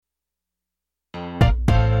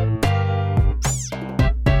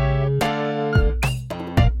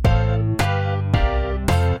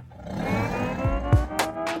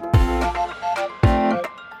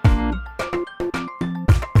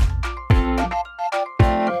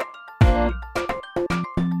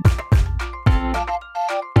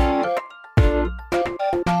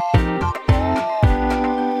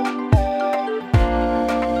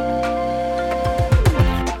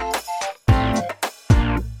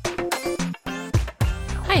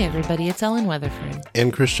everybody, it's Ellen Weatherford.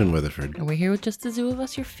 And Christian Weatherford. And we're here with Just the Zoo of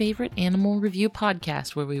Us, your favorite animal review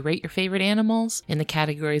podcast, where we rate your favorite animals in the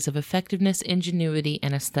categories of effectiveness, ingenuity,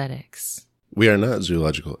 and aesthetics. We are not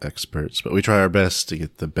zoological experts, but we try our best to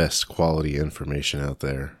get the best quality information out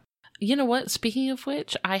there. You know what? Speaking of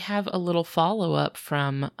which, I have a little follow-up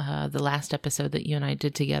from the last episode that you and I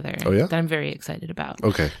did together. Oh, yeah? That I'm very excited about.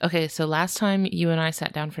 Okay, so last time you and I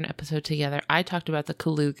sat down for an episode together, I talked about the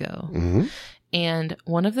colugo. Mm-hmm. And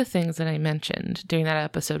one of the things that I mentioned during that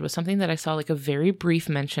episode was something that I saw like a very brief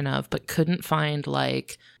mention of, but couldn't find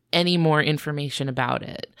like any more information about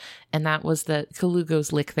it. And that was that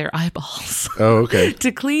colugos lick their eyeballs. Oh, okay.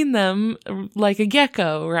 to clean them like a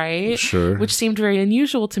gecko, right? Sure. Which seemed very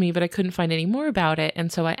unusual to me, but I couldn't find any more about it. And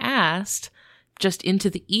so I asked, just into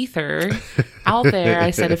the ether out there,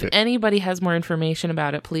 I said, if anybody has more information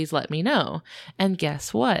about it, please let me know. And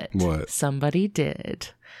guess what? What? Somebody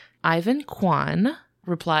did. Ivan Kwan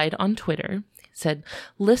replied on Twitter, said,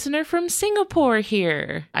 "Listener from Singapore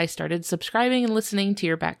here. I started subscribing and listening to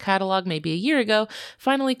your back catalog maybe a year ago.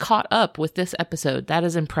 Finally caught up with this episode. That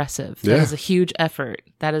is impressive. That is a huge effort.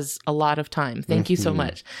 That is a lot of time. Thank you so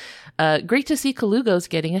much. Great to see colugos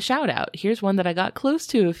getting a shout out. Here's one that I got close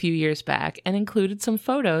to a few years back and included some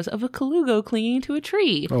photos of a colugo clinging to a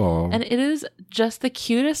tree. Aww. And it is just the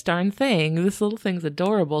cutest darn thing. This little thing's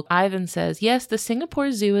adorable." Ivan says, "Yes, the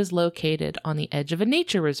Singapore Zoo is located on the edge of a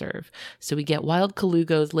nature reserve. So we get wild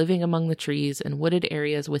colugos living among the trees and wooded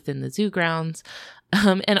areas within the zoo grounds."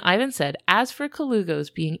 And Ivan said, "As for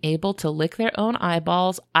colugos being able to lick their own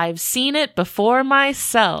eyeballs, I've seen it before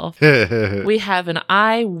myself. We have an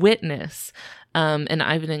eyewitness." And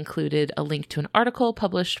Ivan included a link to an article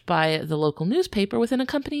published by the local newspaper with an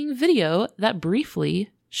accompanying video that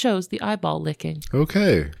briefly shows the eyeball licking.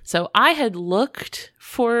 Okay. So I had looked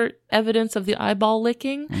for evidence of the eyeball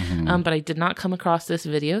licking, but I did not come across this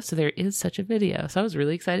video. So there is such a video. So I was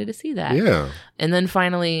really excited to see that. Yeah. And then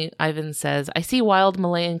finally, Ivan says, "I see wild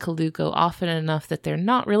Malayan colugo often enough that they're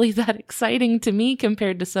not really that exciting to me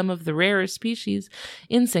compared to some of the rarer species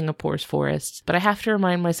in Singapore's forests. But I have to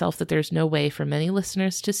remind myself that there's no way for many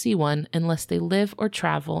listeners to see one unless they live or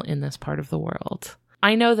travel in this part of the world."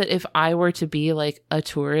 I know that if I were to be like a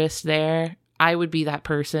tourist there, I would be that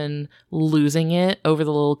person losing it over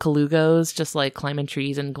the little colugos, just like climbing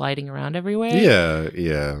trees and gliding around everywhere.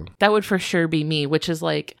 Yeah. That would for sure be me, which is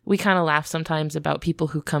like, we kind of laugh sometimes about people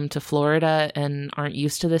who come to Florida and aren't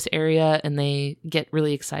used to this area and they get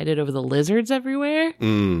really excited over the lizards everywhere.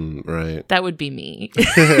 Right. That would be me.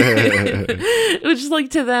 Which is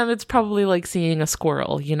like, to them, it's probably like seeing a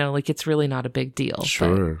squirrel, you know, like it's really not a big deal.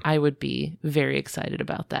 Sure. But I would be very excited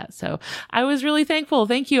about that. So I was really thankful.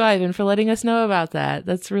 Thank you, Ivan, for letting us know about that.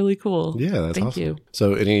 That's really cool. Yeah, that's Thank awesome. you.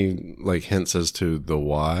 So any like hints as to the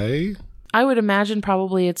why? I would imagine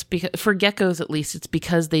probably it's because, for geckos at least, it's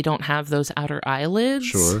because they don't have those outer eyelids.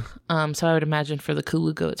 Sure. So I would imagine for the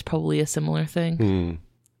colugo, it's probably a similar thing.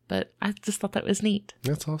 But I just thought that was neat.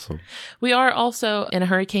 That's awesome. We are also in a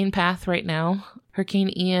hurricane path right now.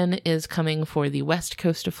 Hurricane Ian is coming for the west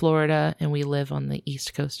coast of Florida, and we live on the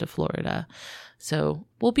east coast of Florida. So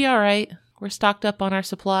we'll be all right. We're stocked up on our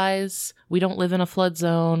supplies. We don't live in a flood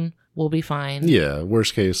zone. We'll be fine. Yeah,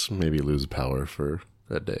 worst case, maybe lose power for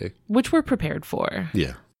a day. Which we're prepared for.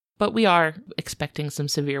 Yeah. But we are expecting some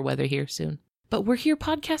severe weather here soon. But we're here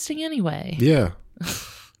podcasting anyway. Yeah.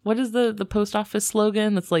 What is the post office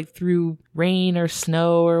slogan that's like through rain or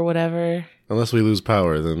snow or whatever? Unless we lose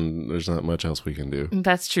power, then there's not much else we can do.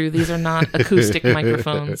 That's true. These are not acoustic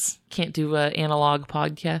microphones. Can't do analog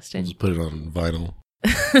podcasting. Just put it on vinyl.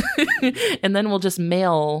 And then we'll just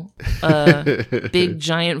mail big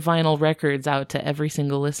giant vinyl records out to every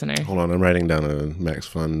single listener. Hold on, I'm writing down a Max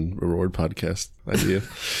Fun reward podcast idea.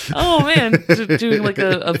 Oh man, doing like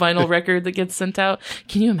a vinyl record that gets sent out.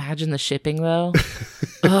 Can you imagine the shipping though?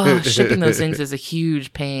 Shipping those things is a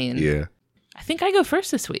huge pain. Yeah. I think I go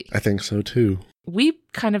first this week. I think so too. We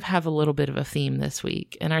kind of have a little bit of a theme this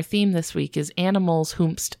week, and our theme this week is animals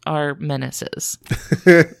whomst are menaces.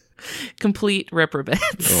 Complete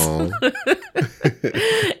reprobates.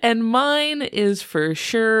 And mine is for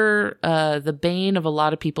sure the bane of a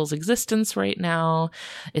lot of people's existence right now.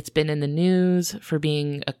 It's been in the news for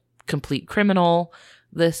being a complete criminal.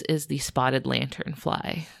 This is the spotted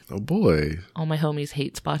lanternfly. Oh boy. All my homies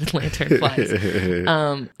hate spotted lanternflies.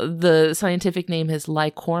 The scientific name is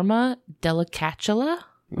Lycorma delicatula,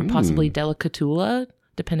 or possibly delicatula,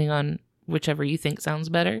 depending on whichever you think sounds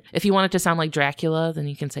better. If you want it to sound like Dracula, then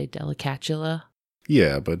you can say delicatula.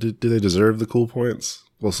 Yeah, but do they deserve the cool points?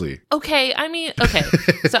 We'll see. Okay.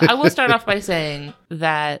 So I will start off by saying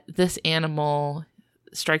that this animal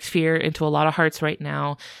strikes fear into a lot of hearts right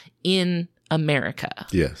now in America.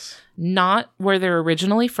 Yes. Not where they're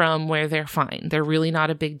originally from, where they're fine. They're really not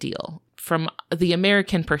a big deal. From the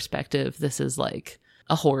American perspective, this is like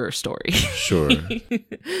a horror story. Sure.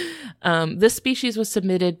 This species was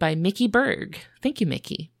submitted by Mickey Berg. Thank you,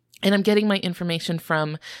 Mickey. And I'm getting my information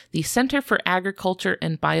from the Center for Agriculture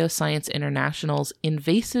and Bioscience International's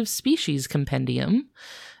Invasive Species Compendium,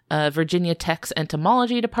 Virginia Tech's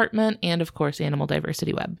Entomology Department, and of course, Animal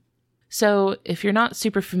Diversity Web. So if you're not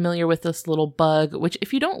super familiar with this little bug, which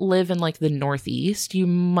if you don't live in like the Northeast, you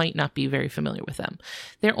might not be very familiar with them.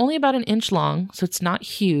 They're only about an inch long, so it's not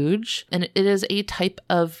huge. And it is a type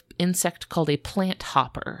of insect called a plant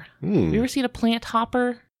hopper. Have you ever seen a plant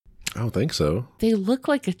hopper? I don't think so. They look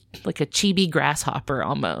like a chibi grasshopper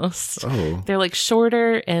almost. Oh. They're like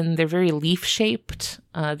shorter and they're very leaf shaped.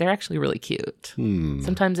 They're actually really cute.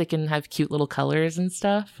 Sometimes they can have cute little colors and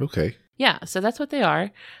stuff. Okay. Yeah, so that's what they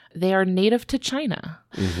are. They are native to China,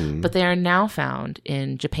 but they are now found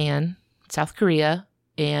in Japan, South Korea,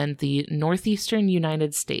 and the northeastern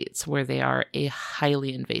United States, where they are a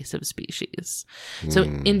highly invasive species. So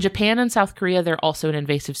in Japan and South Korea, they're also an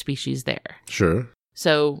invasive species there. Sure.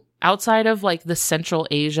 So outside of like the Central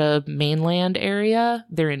Asia mainland area,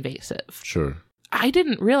 they're invasive. Sure. I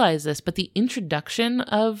didn't realize this, but the introduction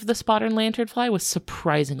of the spotted lanternfly was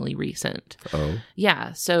surprisingly recent. Oh.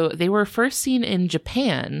 Yeah, so they were first seen in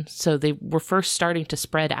Japan, so they were first starting to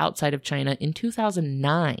spread outside of China in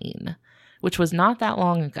 2009, which was not that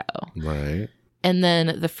long ago. Right. And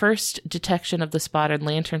then the first detection of the spotted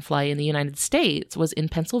lanternfly in the United States was in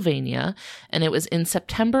Pennsylvania, and it was in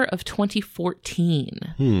September of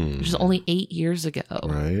 2014, which is only 8 years ago.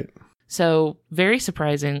 Right. So very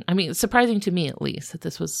surprising. I mean, surprising to me at least that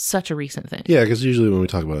this was such a recent thing. Yeah, because usually when we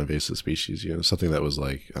talk about invasive species, something that was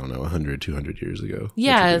like, I don't know, 100, 200 years ago.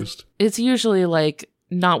 Yeah, introduced. It's usually like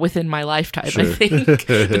not within my lifetime, Sure. I think.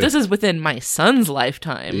 But this is within my son's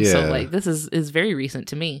lifetime. Yeah. So like this is very recent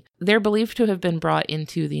to me. They're believed to have been brought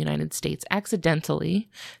into the United States accidentally.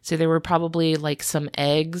 So there were probably like some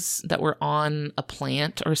eggs that were on a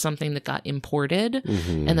plant or something that got imported.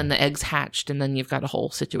 And then the eggs hatched and then you've got a whole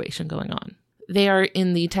situation going on. They are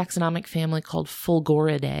in the taxonomic family called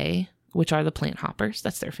Fulgoridae, which are the plant hoppers.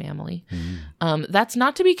 That's their family. That's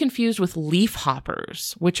not to be confused with leaf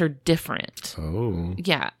hoppers, which are different. Oh.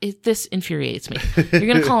 Yeah, this infuriates me. You're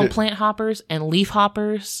going to call them plant hoppers and leaf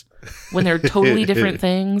hoppers when they're totally different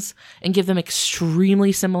things and give them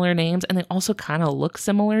extremely similar names, and they also kind of look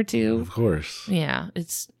similar too. Of course. Yeah,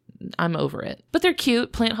 I'm over it. But they're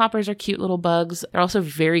cute. Plant hoppers are cute little bugs. They're also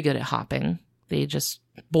very good at hopping. They just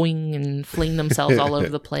boing and fling themselves all over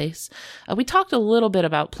the place. We talked a little bit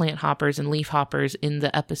about plant hoppers and leaf hoppers in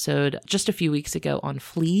the episode just a few weeks ago on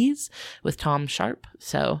fleas with Tom Sharp.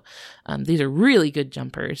 So these are really good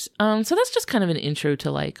jumpers. So that's just kind of an intro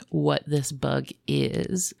to like what this bug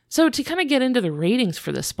is. So to kind of get into the ratings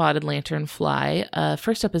for the spotted lanternfly,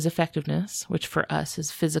 first up is effectiveness, which for us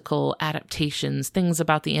is physical adaptations, things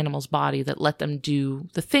about the animal's body that let them do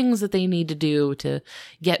the things that they need to do to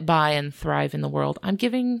get by and thrive in the world. I'm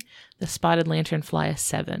giving the spotted lanternfly a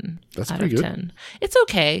 7 That's out pretty of good. 10. It's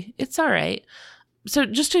okay. It's all right. So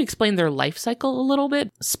just to explain their life cycle a little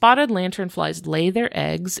bit, spotted lanternflies lay their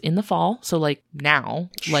eggs in the fall. So like now,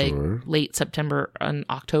 like Sure. late September and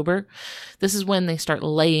October, this is when they start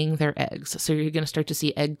laying their eggs. So you're going to start to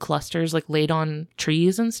see egg clusters like laid on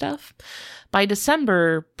trees and stuff. By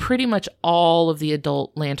December, pretty much all of the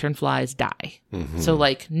adult lanternflies die. So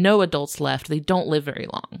like no adults left. They don't live very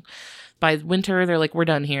long. By winter, they're like, we're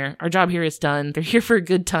done here. Our job here is done. They're here for a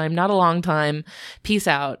good time, not a long time. Peace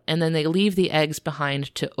out. And then they leave the eggs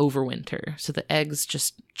behind to overwinter. So the eggs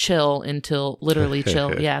just chill until, literally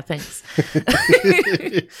chill. Yeah, thanks.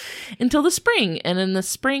 Until the spring. And in the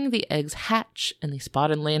spring, the eggs hatch and the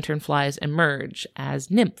spotted lanternflies emerge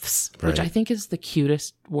as nymphs, which Right. I think is the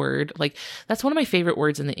cutest word. Like, that's one of my favorite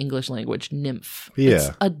words in the English language, nymph. Yeah. It's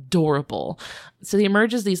adorable. So they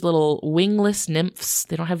emerge as these little wingless nymphs.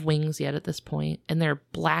 They don't have wings yet at this point, and they're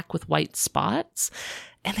black with white spots.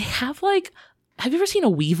 And they have like, have you ever seen a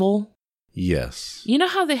weevil? Yes. You know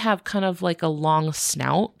how they have kind of like a long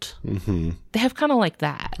snout? They have kind of like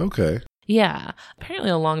that. Okay. Yeah. Apparently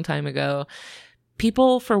a long time ago,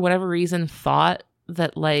 people for whatever reason thought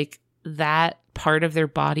that like that part of their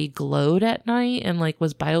body glowed at night and like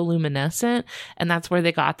was bioluminescent, and that's where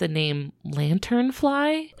they got the name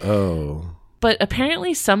lanternfly. Oh. But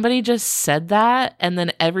apparently somebody just said that, and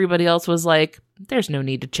then everybody else was like, there's no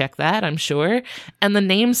need to check that, I'm sure. And the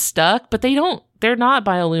name stuck, but they're not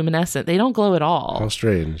bioluminescent. They don't glow at all. How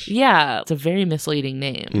strange. Yeah, it's a very misleading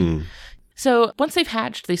name. So once they've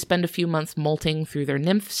hatched, they spend a few months molting through their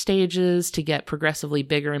nymph stages to get progressively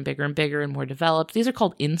bigger and bigger and bigger and more developed. These are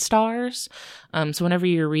called instars. So whenever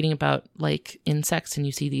you're reading about like insects and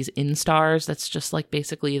you see these instars, that's just like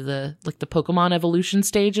basically the Pokemon evolution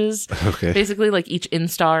stages. Okay. Basically, like each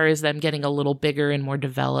instar is them getting a little bigger and more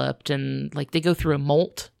developed, and like they go through a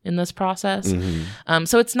molt in this process.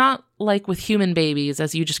 So it's not like with human babies,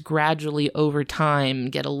 as you just gradually over time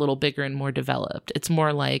get a little bigger and more developed. It's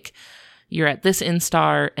more like you're at this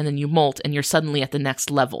instar and then you molt and you're suddenly at the next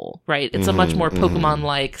level, right? It's a much more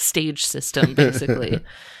Pokemon-like stage system, basically.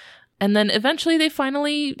 And then eventually they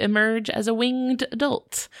finally emerge as a winged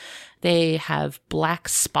adult. They have black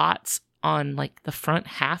spots on like the front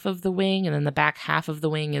half of the wing, and then the back half of the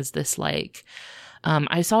wing is this like,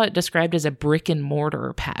 I saw it described as a brick and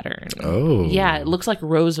mortar pattern. Oh. Yeah, it looks like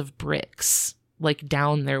rows of bricks like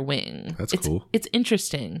down their wing. That's cool. It's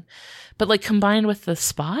interesting. But like combined with the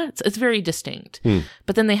spots, it's very distinct.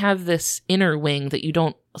 But then they have this inner wing that you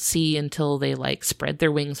don't see until they like spread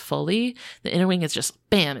their wings fully. The inner wing is just,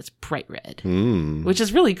 bam, it's bright red, which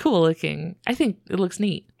is really cool looking. I think it looks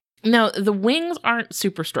neat. Now, the wings aren't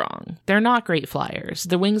super strong. They're not great flyers.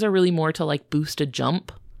 The wings are really more to like boost a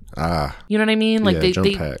jump. You know what I mean? Like yeah,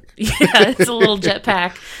 jump pack. Yeah, it's a little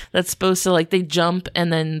jetpack that's supposed to like, they jump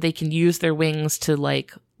and then they can use their wings to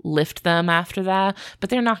like lift them after that. But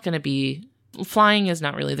they're not going to be, flying is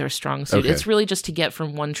not really their strong suit. Okay. It's really just to get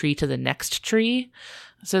from one tree to the next tree.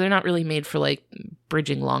 So they're not really made for like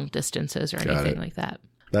bridging long distances or anything like that.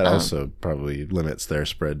 That also probably limits their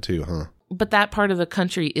spread too, huh? But that part of the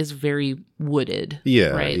country is very wooded. Yeah.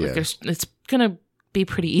 Right? Yeah. Like it's going to be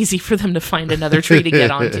pretty easy for them to find another tree to get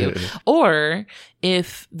onto. Or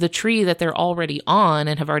if the tree that they're already on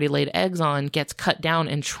and have already laid eggs on gets cut down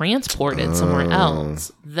and transported somewhere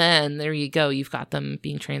else, then there you go. You've got them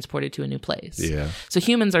being transported to a new place. Yeah. So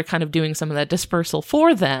humans are kind of doing some of that dispersal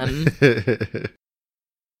for them.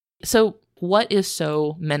 So what is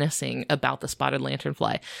so menacing about the spotted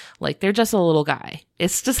lanternfly? Like, they're just a little guy.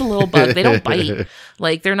 It's just a little bug. They don't bite.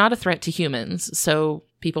 Like, they're not a threat to humans. So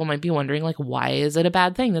people might be wondering, like, why is it a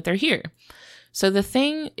bad thing that they're here? So the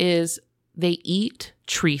thing is, they eat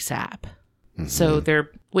tree sap. So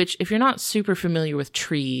which if you're not super familiar with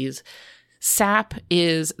trees, sap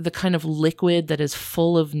is the kind of liquid that is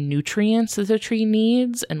full of nutrients that the tree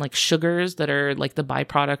needs, and like sugars that are like the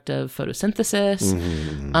byproduct of photosynthesis.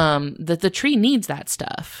 That the tree needs that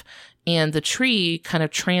stuff. And the tree kind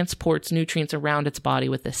of transports nutrients around its body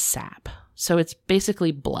with this sap. So it's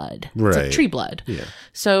basically blood. It's like tree blood. Yeah.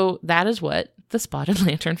 So that is what the spotted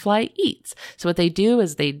lanternfly eats. So what they do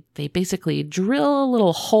is they basically drill a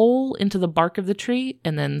little hole into the bark of the tree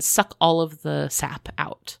and then suck all of the sap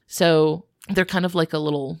out. So they're kind of like a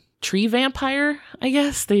little tree vampire, I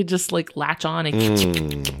guess. They just like latch on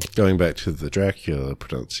and going back to the Dracula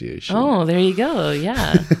pronunciation. Oh, there you go.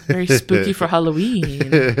 Yeah. Very spooky for Halloween.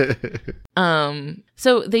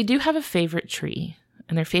 So they do have a favorite tree,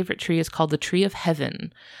 and their favorite tree is called the Tree of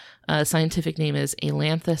Heaven. Scientific name is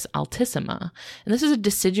Ailanthus altissima. And this is a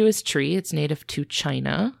deciduous tree. It's native to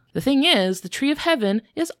China. The thing is, the Tree of Heaven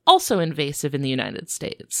is also invasive in the United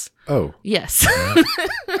States. Oh. Yes.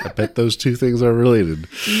 I bet those two things are related.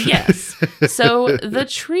 Yes. So the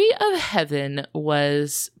Tree of Heaven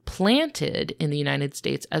was planted in the United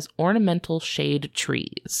States as ornamental shade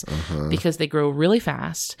trees because they grow really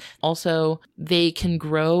fast. Also, they can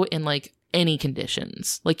grow in like any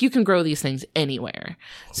conditions. Like, you can grow these things anywhere.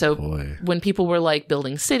 So when people were like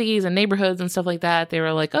building cities and neighborhoods and stuff like that, they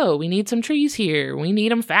were like, oh, we need some trees here. We need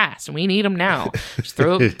them fast and we need them now. Just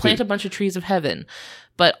plant a bunch of trees of heaven.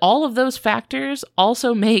 But all of those factors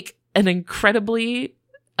also make an incredibly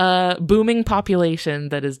booming population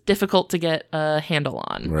that is difficult to get a handle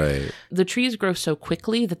on. Right. The trees grow so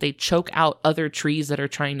quickly that they choke out other trees that are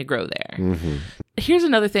trying to grow there. Here's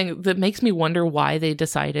another thing that makes me wonder why they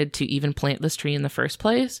decided to even plant this tree in the first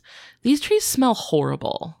place. These trees smell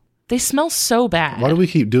horrible. They smell so bad. Why do we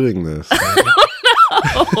keep doing this?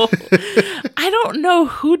 I don't know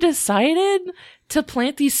who decided to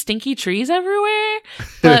plant these stinky trees everywhere,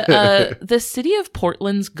 but the city of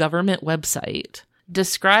Portland's government website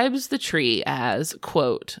describes the tree as,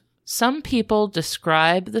 quote, some people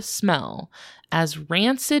describe the smell as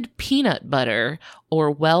rancid peanut butter or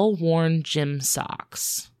well-worn gym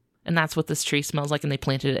socks. And that's what this tree smells like, and they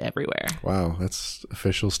planted it everywhere. Wow, that's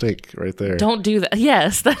official stink right there. Don't do that.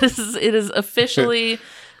 Yes, it is officially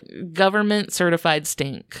government certified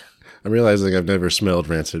stink. I'm realizing I've never smelled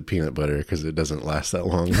rancid peanut butter because it doesn't last that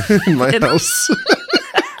long in my house.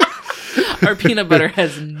 Our peanut butter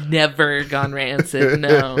has never gone rancid.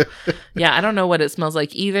 No. Yeah, I don't know what it smells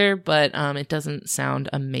like either, but it doesn't sound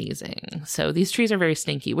amazing. So these trees are very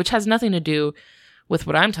stinky, which has nothing to do with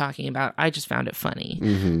what I'm talking about. I just found it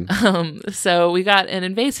funny. So we got an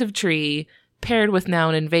invasive tree paired with now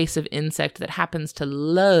an invasive insect that happens to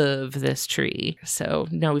love this tree. So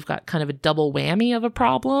now we've got kind of a double whammy of a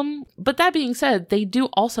problem. But that being said, they do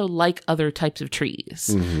also like other types of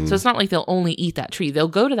trees. So it's not like they'll only eat that tree. They'll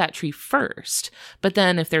go to that tree first. But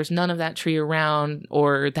then if there's none of that tree around,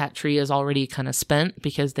 or that tree is already kind of spent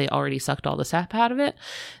because they already sucked all the sap out of it,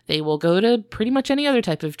 they will go to pretty much any other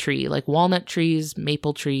type of tree, like walnut trees,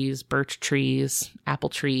 maple trees, birch trees, apple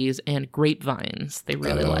trees, and grapevines. They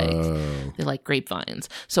really like grapevines.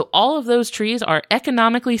 So all of those trees are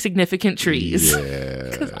economically significant trees.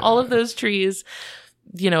 Because all of those trees,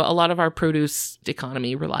 a lot of our produce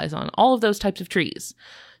economy relies on all of those types of trees.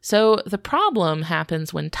 So the problem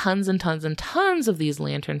happens when tons and tons and tons of these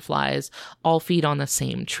lanternflies all feed on the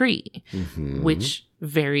same tree, which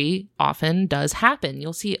very often does happen.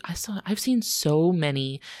 You'll see, I've seen so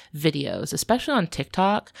many videos, especially on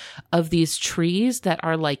TikTok, of these trees that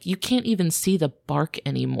are like, you can't even see the bark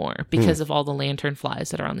anymore because of all the lanternflies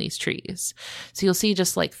that are on these trees. So you'll see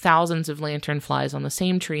just like thousands of lanternflies on the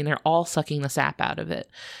same tree, and they're all sucking the sap out of it.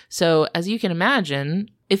 So as you can imagine,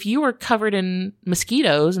 if you were covered in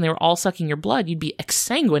mosquitoes and they were all sucking your blood, you'd be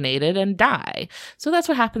exsanguinated and die. So that's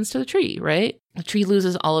what happens to the tree, right? The tree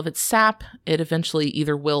loses all of its sap. It eventually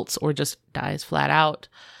either wilts or just dies flat out.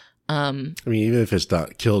 Even if it's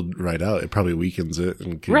not killed right out, it probably weakens it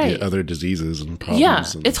and can get other diseases and problems. Yeah,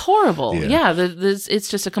 it's horrible. Yeah, it's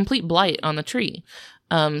just a complete blight on the tree.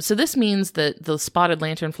 So this means that the spotted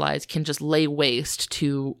lanternflies can just lay waste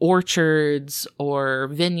to orchards or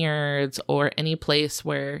vineyards or any place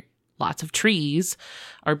where lots of trees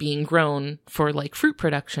are being grown for like fruit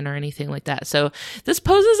production or anything like that. So this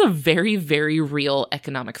poses a very, very real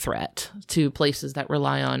economic threat to places that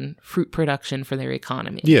rely on fruit production for their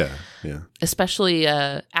economy. Yeah. Especially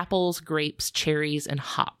apples, grapes, cherries, and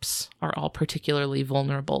hops are all particularly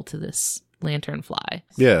vulnerable to this lanternfly.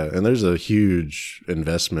 Yeah, and there's a huge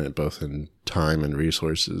investment both in time and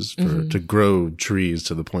resources to grow trees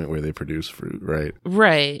to the point where they produce fruit, right?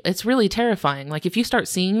 Right. It's really terrifying. Like if you start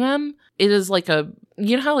seeing them, it is like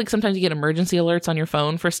you know how like sometimes you get emergency alerts on your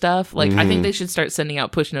phone for stuff? Like I think they should start sending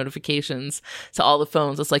out push notifications to all the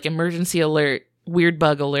phones. It's like emergency alert, weird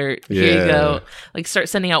bug alert. Here you go. Like start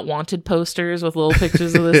sending out wanted posters with little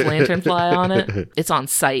pictures of this lanternfly on it. It's on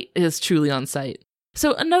site. It is truly on site.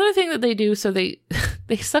 So another thing that they do, so they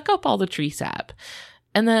suck up all the tree sap,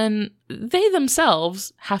 and then they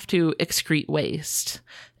themselves have to excrete waste.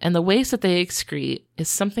 And the waste that they excrete is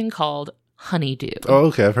something called honeydew. Oh,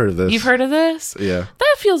 okay. I've heard of this. You've heard of this? Yeah.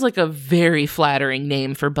 That feels like a very flattering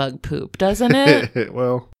name for bug poop, doesn't it?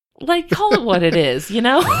 Well, like, call it what it is, like,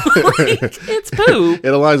 it's poop.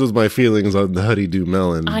 It aligns with my feelings on the honeydew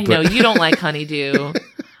melon. I know, you don't like honeydew.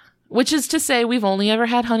 Which is to say, we've only ever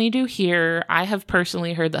had honeydew here. I have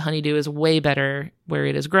personally heard that honeydew is way better where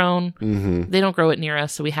it is grown. They don't grow it near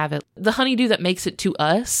us, so we have it. The honeydew that makes it to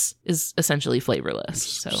us is essentially flavorless.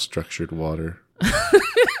 So structured water.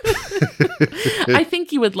 I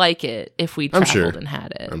think you would like it if we traveled and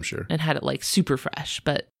had it. I'm sure. And had it like super fresh.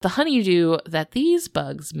 But the honeydew that these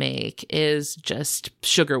bugs make is just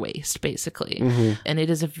sugar waste, basically. And it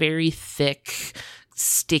is a very thick,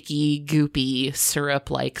 sticky, goopy,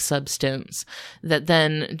 syrup-like substance that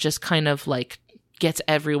then just kind of like gets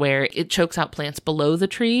everywhere. It chokes out plants below the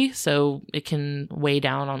tree, so it can weigh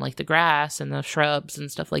down on like the grass and the shrubs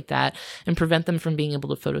and stuff like that and prevent them from being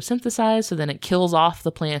able to photosynthesize. So then it kills off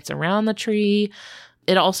the plants around the tree.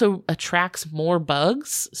 It also attracts more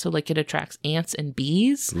bugs. So like it attracts ants and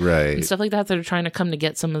bees. Right. And stuff like that are trying to come to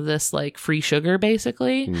get some of this like free sugar,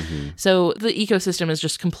 basically. So the ecosystem is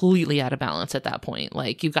just completely out of balance at that point.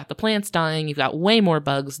 Like you've got the plants dying. You've got way more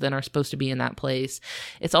bugs than are supposed to be in that place.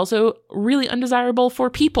 It's also really undesirable for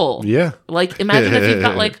people. Yeah. Like imagine if you've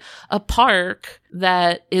got like a park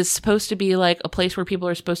that is supposed to be like a place where people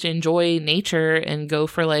are supposed to enjoy nature and go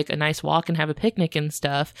for like a nice walk and have a picnic and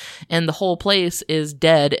stuff. And the whole place is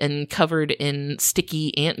dead and covered in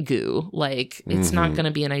sticky ant goo. Like it's not going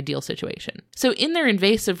to be an ideal situation. So in their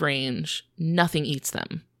invasive range, nothing eats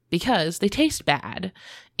them because they taste bad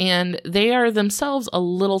and they are themselves a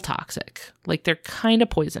little toxic. Like they're kind of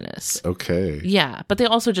poisonous. Okay. Yeah, but they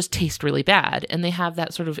also just taste really bad. And they have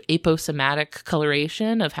that sort of aposematic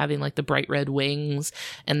coloration of having like the bright red wings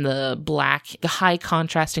and the high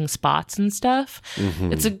contrasting spots and stuff.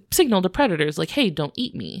 It's a signal to predators like, hey, don't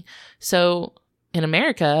eat me. So in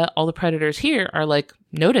America, all the predators here are like,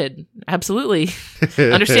 noted, absolutely,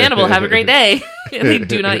 understandable, have a great day. And they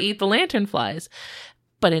do not eat the lanternflies.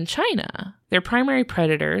 But in China, their primary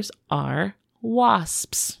predators are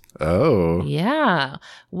wasps. Oh. Yeah.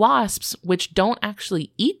 Wasps, which don't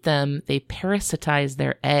actually eat them, they parasitize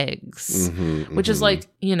their eggs, which is like,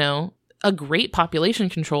 you know, a great population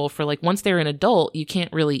control for like once they're an adult, you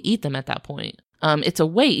can't really eat them at that point. It's a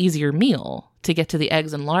way easier meal to get to the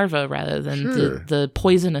eggs and larvae rather than the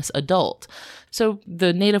poisonous adult. So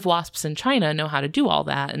the native wasps in China know how to do all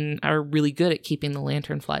that and are really good at keeping the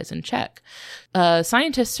lanternflies in check.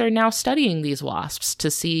 Scientists are now studying these wasps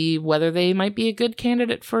to see whether they might be a good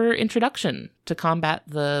candidate for introduction to combat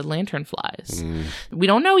the lanternflies. We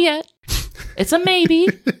don't know yet. It's a maybe.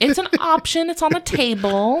 It's an option. It's on the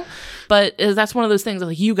table. But that's one of those things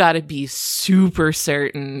like you got to be super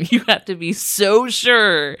certain. You have to be so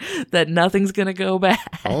sure that nothing's going to go bad.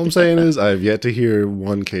 All I'm saying is I've yet to hear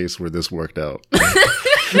one case where this worked out.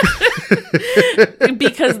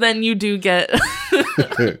 Because then you do get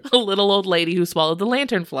a little old lady who swallowed the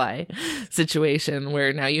lanternfly situation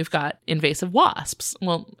where now you've got invasive wasps.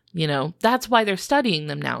 Well, you know, that's why they're studying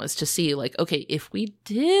them now, is to see like, okay, if we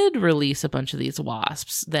did release a bunch of these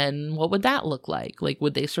wasps, then what would that look like? Like,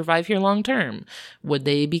 would they survive here long term? Would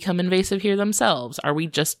they become invasive here themselves? Are we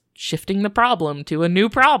just shifting the problem to a new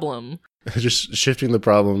problem? Just shifting the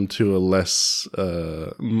problem to a less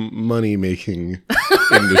money-making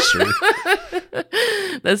industry.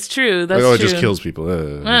 That's true. That's true. It just kills people.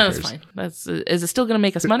 That's fine. Is it still going to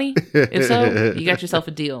make us money? If so, you got yourself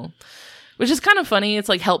a deal. Which is kind of funny. It's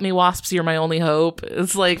like, help me, wasps, you're my only hope.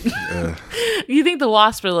 It's like, you think the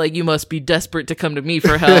wasps are like, you must be desperate to come to me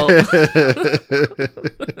for help.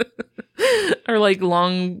 Or like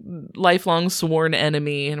lifelong sworn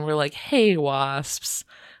enemy. And we're like, hey, wasps,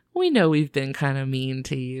 we know we've been kind of mean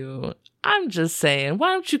to you. I'm just saying,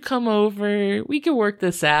 why don't you come over? We can work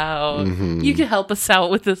this out. You can help us out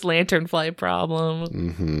with this lanternfly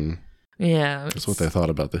problem. Yeah. That's what they thought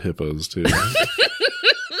about the hippos, too.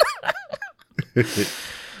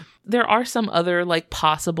 There are some other like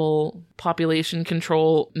possible population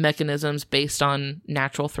control mechanisms based on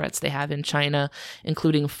natural threats they have in China,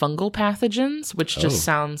 including fungal pathogens, which just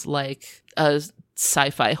sounds like a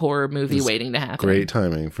sci-fi horror movie waiting to happen. Great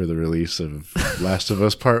timing for the release of Last of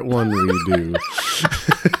Us Part 1 redo.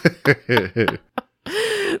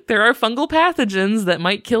 There are fungal pathogens that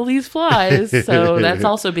might kill these flies, so that's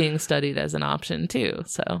also being studied as an option too.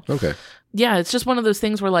 So yeah, it's just one of those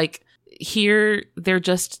things where like here there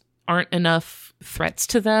just aren't enough threats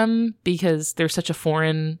to them because they're such a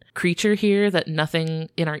foreign creature here that nothing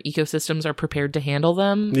in our ecosystems are prepared to handle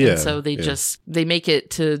them. And so they make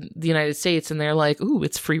it to the United States and they're like, ooh,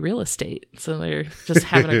 it's free real estate. So they're just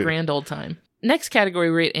having a grand old time. Next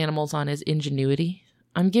category we rate animals on is ingenuity.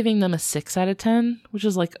 I'm giving them a 6 out of 10, which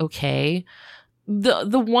is like, okay.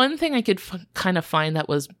 The one thing I could kind of find that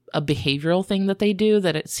was a behavioral thing that they do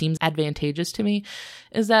that it seems advantageous to me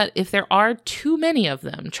is that if there are too many of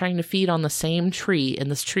them trying to feed on the same tree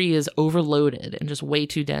and this tree is overloaded and just way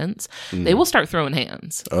too dense, they will start throwing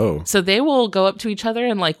hands. So they will go up to each other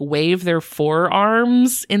and like wave their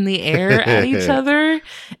forearms in the air at each other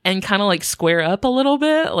and kind of like square up a little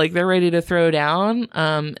bit, like they're ready to throw down.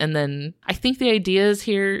 And then I think the idea is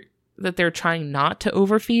here that they're trying not to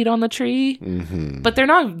overfeed on the tree, but they're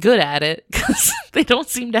not good at it because they don't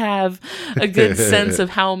seem to have a good sense of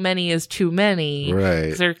how many is too many.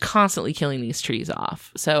 Right. They're constantly killing these trees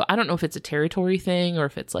off. So I don't know if it's a territory thing or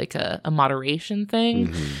if it's like a moderation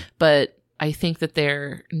thing, but I think that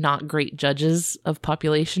they're not great judges of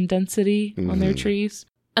population density on their trees.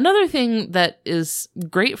 Another thing that is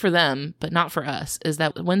great for them, but not for us, is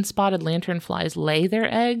that when spotted lanternflies lay their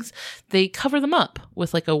eggs, they cover them up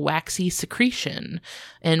with like a waxy secretion.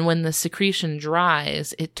 And when the secretion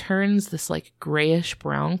dries, it turns this like grayish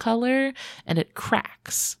brown color and it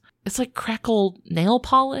cracks. It's like crackle nail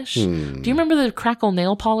polish. Do you remember the crackle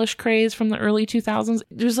nail polish craze from the early 2000s?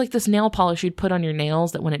 There's like this nail polish you'd put on your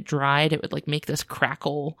nails that when it dried, it would like make this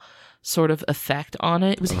crackle sort of effect on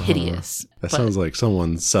it. It was hideous. That sounds like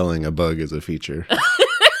someone selling a bug as a feature.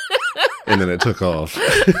 And then it took off.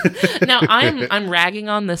 Now, I'm ragging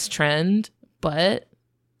on this trend, but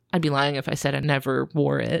I'd be lying if I said I never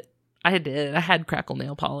wore it. I did. I had crackle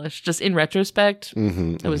nail polish. Just in retrospect,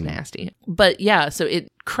 it was nasty. But yeah, so it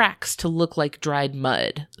cracks to look like dried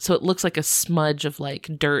mud. So it looks like a smudge of like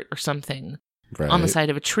dirt or something on the side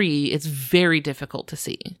of a tree. It's very difficult to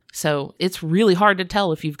see. So it's really hard to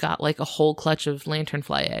tell if you've got like a whole clutch of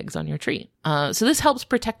lanternfly eggs on your tree. So this helps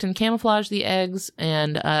protect and camouflage the eggs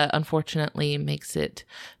and unfortunately makes it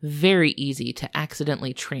very easy to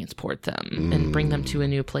accidentally transport them and bring them to a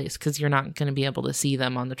new place because you're not going to be able to see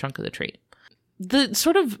them on the trunk of the tree. The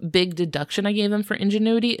sort of big deduction I gave them for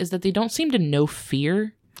ingenuity is that they don't seem to know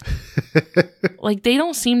fear. Like, they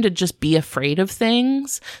don't seem to just be afraid of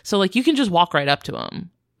things. So, like, you can just walk right up to them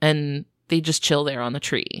and they just chill there on the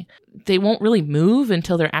tree. They won't really move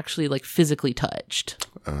until they're actually, like, physically touched.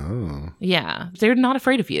 Oh. Yeah. They're not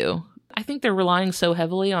afraid of you. I think they're relying so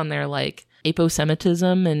heavily on their, like,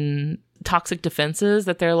 aposematism and toxic defenses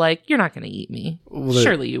that they're like, you're not going to eat me. Well,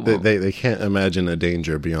 surely you won't. They can't imagine a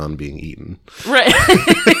danger beyond being eaten. Right.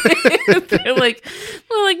 They're like,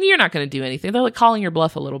 well, like, you're not going to do anything. They're like calling your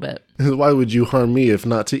bluff a little bit. Why would you harm me if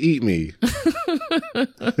not to eat me?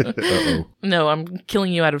 Uh-oh. No, I'm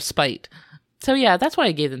killing you out of spite. So yeah, that's why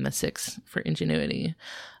I gave them a 6 for ingenuity.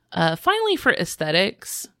 Finally, for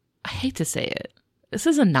aesthetics, I hate to say it, this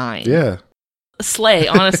is a 9. Yeah. Slay,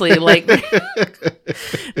 honestly. Like,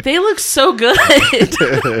 they look so good.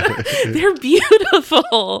 They're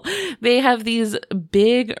beautiful. They have these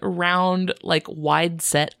big, round, like, wide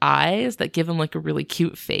set eyes that give them like a really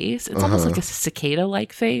cute face. It's almost like a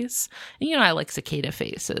cicada-like face. And you know, I like cicada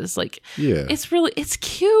faces. Like, yeah, it's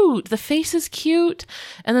cute. The face is cute.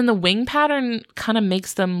 And then the wing pattern kind of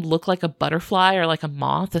makes them look like a butterfly or like a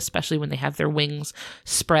moth, especially when they have their wings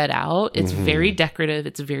spread out. It's very decorative.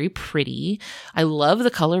 It's very pretty. I love the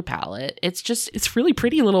color palette. It's really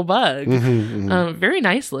pretty little bug. Very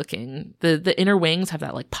nice looking. The inner wings have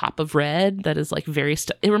that like pop of red that is like very,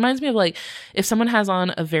 it reminds me of like if someone has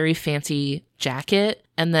on a very fancy jacket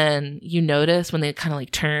and then you notice when they kind of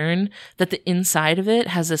like turn that the inside of it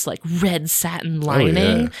has this like red satin lining.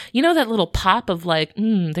 Oh, yeah. You know, that little pop of like,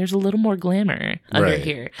 there's a little more glamour under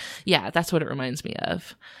here. Yeah, that's what it reminds me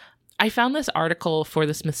of. I found this article for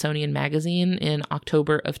the Smithsonian Magazine in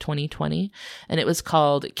October of 2020, and it was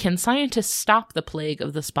called, "Can Scientists Stop the Plague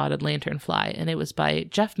of the Spotted Lanternfly?" And it was by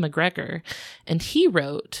Jeff McGregor. And he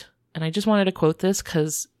wrote, and I just wanted to quote this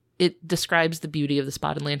because it describes the beauty of the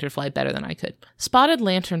spotted lanternfly better than I could. "Spotted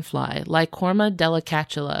lanternfly, Lycorma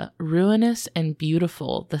delicatula, ruinous and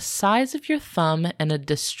beautiful, the size of your thumb and a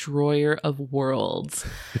destroyer of worlds.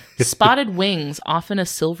 Spotted wings, often a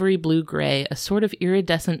silvery blue-gray, a sort of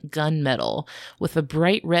iridescent gunmetal, with a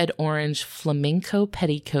bright red-orange flamenco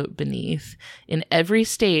petticoat beneath. In every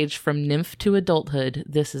stage from nymph to adulthood,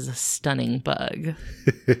 this is a stunning bug."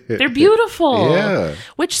 They're beautiful, yeah.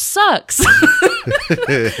 Which sucks.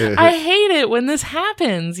 I hate it when this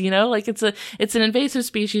happens, you know, like it's an invasive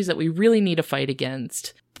species that we really need to fight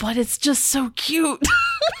against, but it's just so cute.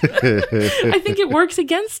 I think it works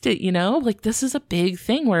against it, you know, like this is a big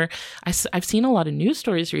thing where I've seen a lot of news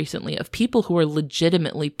stories recently of people who are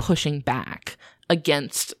legitimately pushing back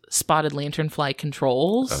against spotted lanternfly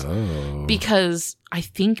controls because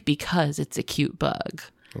it's a cute bug.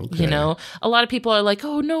 Okay. You know, a lot of people are like,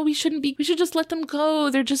 oh no, we should just let them go.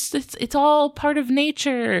 They're just, it's all part of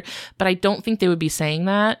nature. But I don't think they would be saying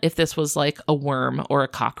that if this was like a worm or a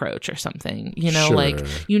cockroach or something, you know, like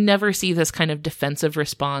you never see this kind of defensive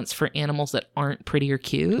response for animals that aren't pretty or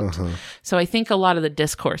cute. So I think a lot of the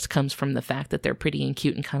discourse comes from the fact that they're pretty and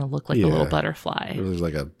cute and kind of look like a little butterfly. It was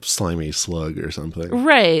like a slimy slug or something.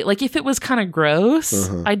 Right. Like if it was kind of gross,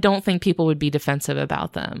 I don't think people would be defensive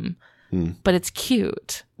about them. But it's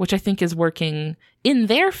cute, which I think is working in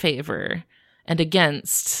their favor and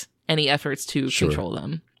against any efforts to control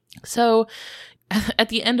them. So at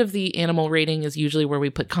the end of the animal rating is usually where we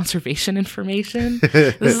put conservation information.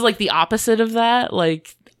 This is like the opposite of that.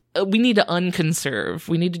 Like we need to unconserve.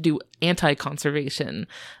 We need to do anti-conservation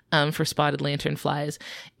for spotted lanternflies.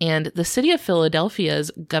 And the city of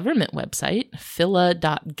Philadelphia's government website,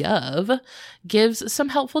 phila.gov, gives some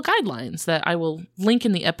helpful guidelines that I will link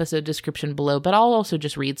in the episode description below, but I'll also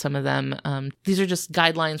just read some of them. These are just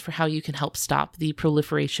guidelines for how you can help stop the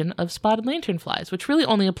proliferation of spotted lanternflies, which really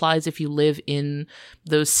only applies if you live in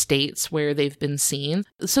those states where they've been seen.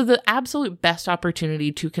 So the absolute best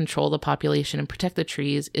opportunity to control the population and protect the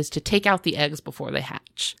trees is to take out the eggs before they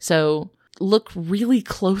hatch. So look really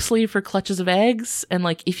closely for clutches of eggs, and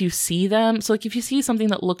like if you see them, so like if you see something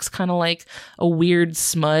that looks kind of like a weird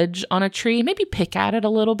smudge on a tree, maybe pick at it a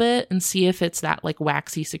little bit and see if it's that like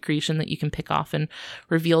waxy secretion that you can pick off and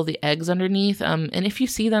reveal the eggs underneath. And if you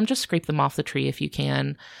see them, just scrape them off the tree if you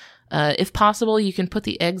can. If possible, you can put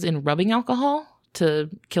the eggs in rubbing alcohol to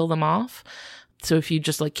kill them off. So if you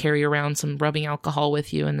just like carry around some rubbing alcohol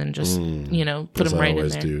with you and then just, you know, put them right in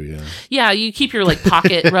there. Do, yeah, you keep your like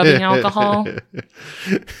pocket rubbing alcohol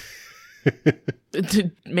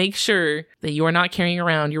to make sure that you are not carrying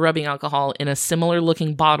around your rubbing alcohol in a similar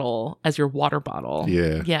looking bottle as your water bottle.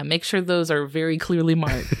 Yeah. Yeah, make sure those are very clearly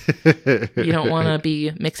marked. You don't want to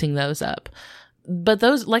be mixing those up. But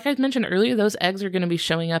those, like I mentioned earlier, those eggs are going to be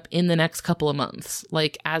showing up in the next couple of months.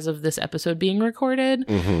 Like as of this episode being recorded,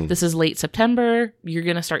 this is late September, you're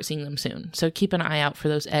going to start seeing them soon. So keep an eye out for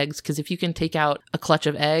those eggs, because if you can take out a clutch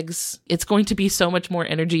of eggs, it's going to be so much more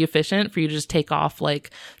energy efficient for you to just take off like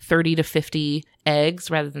 30 to 50 eggs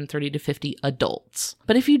rather than 30 to 50 adults.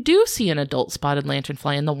 But if you do see an adult spotted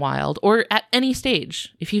lanternfly in the wild or at any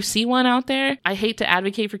stage, if you see one out there, I hate to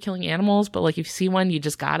advocate for killing animals, but like if you see one, you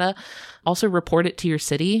just gotta also report it to your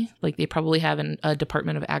city. Like they probably have a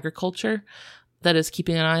Department of Agriculture that is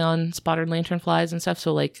keeping an eye on spotted lanternflies and stuff.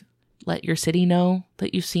 So like let your city know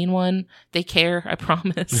that you've seen one. They care, I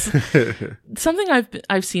promise. Something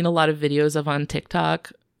I've seen a lot of videos of on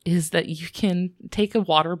TikTok is that you can take a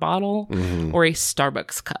water bottle or a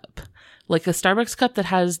Starbucks cup. Like a Starbucks cup that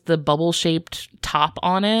has the bubble-shaped top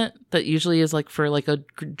on it that usually is like for like a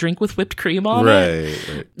drink with whipped cream on it.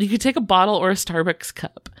 Right. You could take a bottle or a Starbucks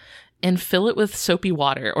cup and fill it with soapy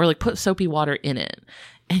water or like put soapy water in it.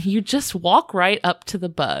 And you just walk right up to the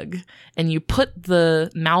bug and you put the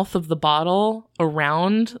mouth of the bottle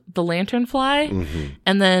around the lanternfly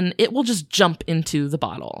and then it will just jump into the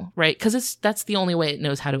bottle, right? Because that's the only way it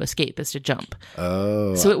knows how to escape is to jump.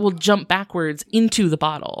 Oh. So it will jump backwards into the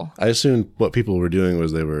bottle. I assumed what people were doing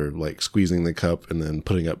was they were like squeezing the cup and then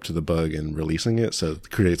putting up to the bug and releasing it. So it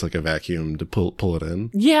creates like a vacuum to pull it in.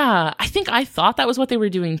 Yeah. I thought that was what they were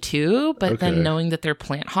doing too. But then knowing that they're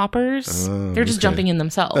plant hoppers, they're just jumping in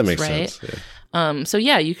themselves. That makes right? sense. Yeah. So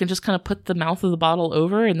yeah, you can just kind of put the mouth of the bottle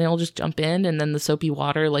over and they'll just jump in and then the soapy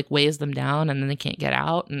water like weighs them down and then they can't get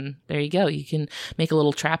out. And there you go. You can make a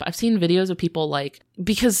little trap. I've seen videos of people like,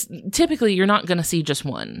 because typically you're not going to see just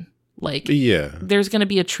one. Like, there's going to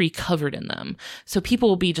be a tree covered in them. So people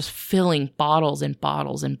will be just filling bottles and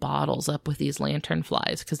bottles and bottles up with these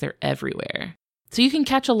lanternflies because they're everywhere. So you can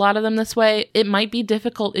catch a lot of them this way. It might be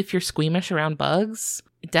difficult if you're squeamish around bugs.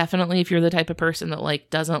 Definitely if you're the type of person that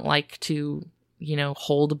like doesn't like to,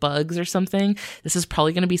 hold bugs or something, this is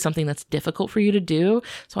probably going to be something that's difficult for you to do.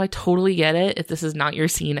 So I totally get it if this is not your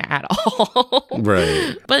scene at all.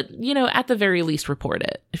 Right. But, at the very least, report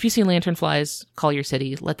it. If you see lanternflies, call your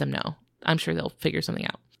city, let them know. I'm sure they'll figure something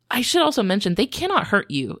out. I should also mention they cannot hurt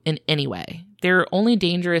you in any way. They're only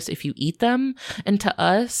dangerous if you eat them. And to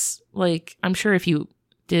us, like, I'm sure if you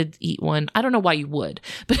did eat one, I don't know why you would,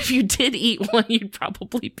 but if you did eat one, you'd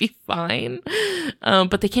probably be fine.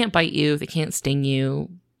 But they can't bite you. They can't sting you.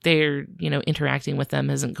 They're, interacting with them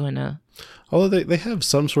isn't going to. Although they have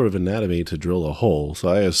some sort of anatomy to drill a hole. So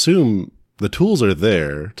I assume the tools are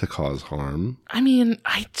there to cause harm. I mean,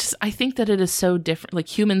 I think that it is so different. Like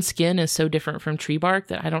human skin is so different from tree bark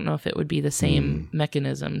that I don't know if it would be the same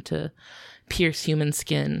mechanism to pierce human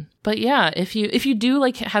skin. But yeah, if you do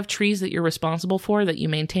like have trees that you're responsible for that you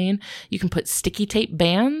maintain, you can put sticky tape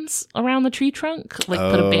bands around the tree trunk, like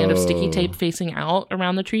put a band of sticky tape facing out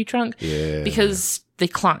around the tree trunk because they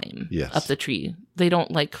climb up the tree. They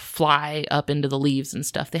don't like fly up into the leaves and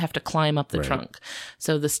stuff. They have to climb up the trunk.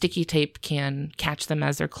 So the sticky tape can catch them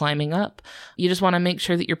as they're climbing up. You just want to make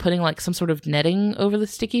sure that you're putting like some sort of netting over the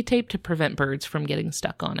sticky tape to prevent birds from getting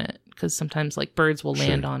stuck on it. Because sometimes like birds will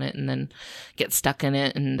land on it and then get stuck in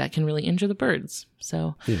it and that can really injure the birds.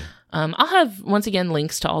 So I'll have, once again,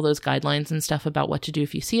 links to all those guidelines and stuff about what to do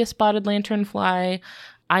if you see a spotted lanternfly.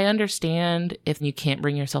 I understand if you can't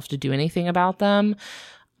bring yourself to do anything about them.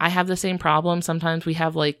 I have the same problem. Sometimes we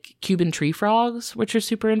have like Cuban tree frogs, which are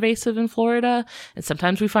super invasive in Florida. And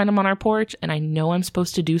sometimes we find them on our porch and I know I'm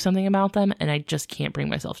supposed to do something about them and I just can't bring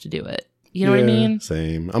myself to do it. You know what I mean?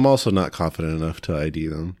 Same. I'm also not confident enough to ID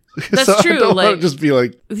them. That's so true. I don't like, want to just be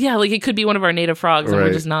like, like it could be one of our native frogs, and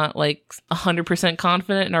we're just not like 100%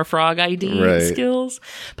 confident in our frog ID skills.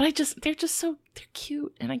 But they're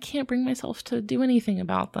cute, and I can't bring myself to do anything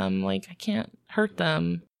about them. Like I can't hurt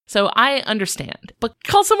them. So I understand, but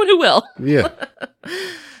call someone who will. Yeah.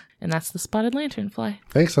 And that's the spotted lanternfly.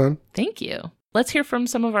 Thanks, hon. Thank you. Let's hear from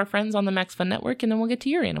some of our friends on the Max Fun Network, and then we'll get to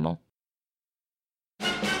your animal.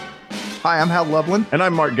 Hi, I'm Hal Loveland. And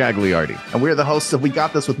I'm Mark Gagliardi. And we're the hosts of We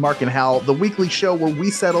Got This with Mark and Hal, the weekly show where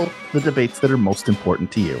we settle the debates that are most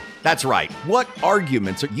important to you. That's right. What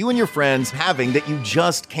arguments are you and your friends having that you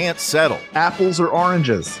just can't settle? Apples or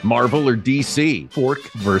oranges? Marvel or DC? Fork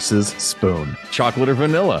versus spoon? Chocolate or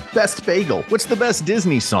vanilla? Best bagel? What's the best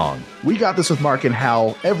Disney song? We Got This with Mark and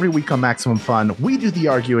Hal. Every week on Maximum Fun, we do the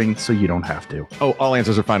arguing so you don't have to. Oh, all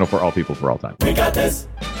answers are final for all people for all time. We got this.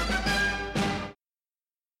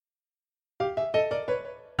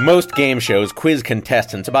 Most game shows quiz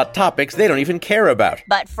contestants about topics they don't even care about.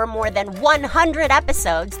 But for more than 100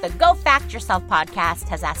 episodes, the Go Fact Yourself podcast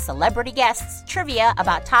has asked celebrity guests trivia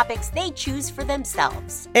about topics they choose for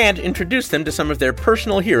themselves. And introduced them to some of their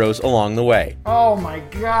personal heroes along the way. Oh my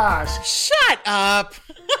gosh. Shut up!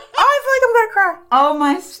 I feel like I'm gonna cry. Oh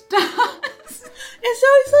my stars. It's so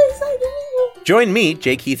exciting. Join me,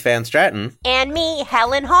 J. Keith Van Stratton. And me,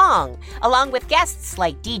 Helen Hong, along with guests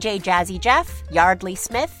like DJ Jazzy Jeff, Yardley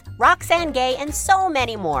Smith, Roxanne Gay, and so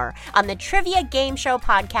many more on the Trivia Game Show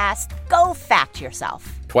podcast, Go Fact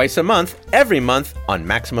Yourself. Twice a month, every month on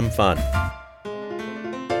Maximum Fun. All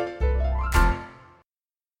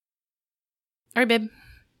right, babe.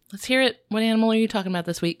 Let's hear it. What animal are you talking about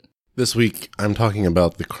this week? This week, I'm talking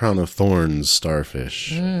about the Crown-of-thorns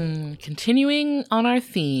starfish. Continuing on our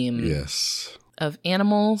theme. Yes. Of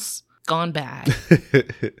animals gone bad.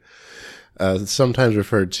 Sometimes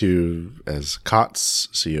referred to as COTS,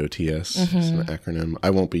 C-O-T-S. It's an acronym. I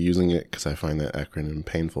won't be using it because I find that acronym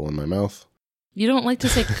painful in my mouth. You don't like to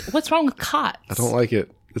say, what's wrong with COTS? I don't like it.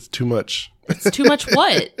 It's too much. It's too much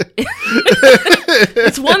what?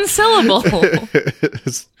 It's one syllable.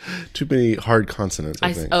 It's too many hard consonants,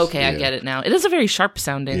 I think. Okay, yeah. I get it now. It is a very sharp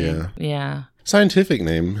sounding. Yeah. Scientific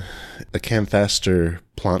name, Acanthaster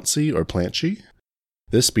plantsy or planchi.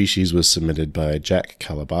 This species was submitted by Jack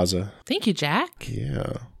Calabaza. Thank you, Jack.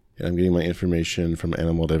 Yeah. I'm getting my information from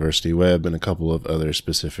Animal Diversity Web and a couple of other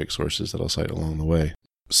specific sources that I'll cite along the way.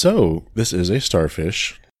 So, this is a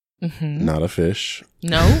starfish. Not a fish.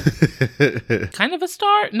 No? Kind of a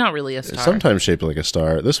star? Not really a star. Sometimes shaped like a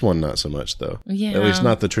star. This one, not so much, though. Yeah. At least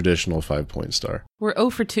not the traditional 5-point star. We're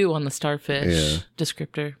 0 for 2 on the starfish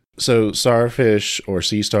descriptor. So, starfish or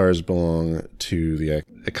sea stars belong to the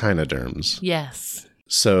echinoderms. Yes.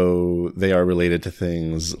 So, they are related to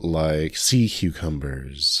things like sea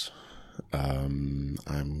cucumbers. I'm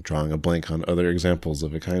drawing a blank on other examples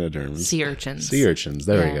of echinoderms. Sea urchins. Sea urchins.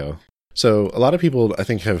 There we go. So a lot of people, I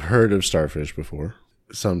think, have heard of starfish before,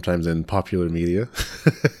 sometimes in popular media.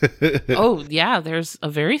 Oh, yeah, there's a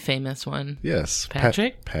very famous one. Yes.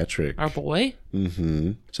 Patrick. Patrick. Our boy.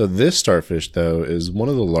 So this starfish, though, is one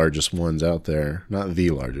of the largest ones out there. Not the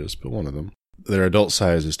largest, but one of them. Their adult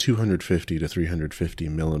size is 250 to 350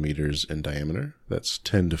 millimeters in diameter. That's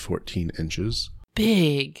 10 to 14 inches.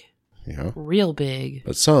 Big. Yeah. Real big.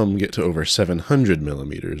 But some get to over 700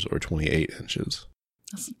 millimeters or 28 inches.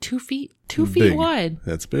 That's 2 feet. 2 feet wide.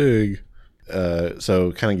 That's big.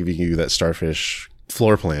 So kind of giving you that starfish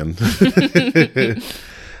floor plan.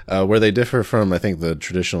 Where they differ from, I think, the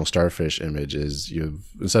traditional starfish image is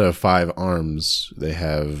instead of 5 arms, they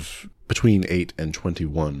have between 8 and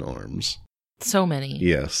 21 arms. So many.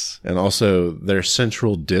 Yes. And also their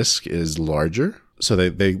central disc is larger. So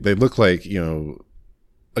they look like,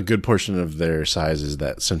 a good portion of their size is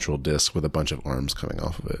that central disc with a bunch of arms coming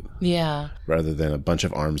off of it. Yeah. Rather than a bunch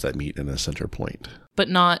of arms that meet in a center point. But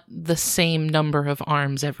not the same number of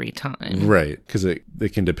arms every time. Right. Because it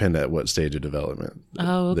can depend at what stage of development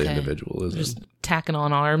the individual is just tacking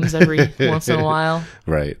on arms every once in a while.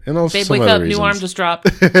 Right. And also Babe, some wake other up, reasons. new arm just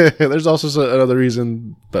dropped. There's also another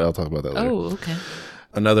reason, but I'll talk about that later. Oh, okay.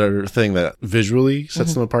 Another thing that visually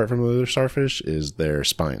sets them apart from the other starfish is their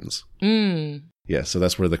spines. Yeah, so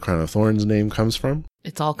that's where the Crown-of-thorns name comes from.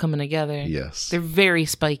 It's all coming together. Yes. They're very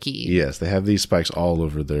spiky. Yes, they have these spikes all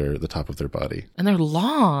over the top of their body. And they're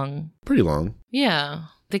long. Pretty long. Yeah.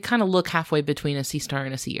 They kind of look halfway between a sea star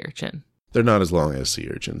and a sea urchin. They're not as long as sea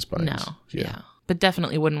urchin spines. No. Yeah. But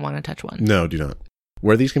definitely wouldn't want to touch one. No, do not.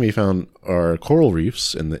 Where these can be found are coral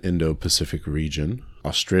reefs in the Indo-Pacific region.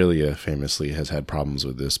 Australia famously has had problems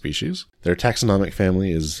with this species. Their taxonomic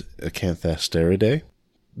family is Acanthasteridae.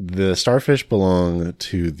 The starfish belong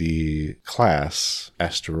to the class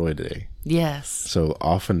Asteroidae. Yes. So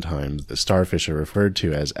oftentimes the starfish are referred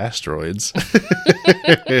to as asteroids.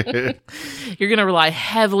 You're going to rely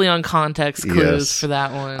heavily on context clues for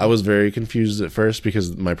that one. I was very confused at first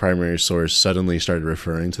because my primary source suddenly started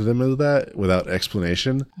referring to them as that without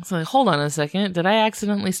explanation. It's like, hold on a second. Did I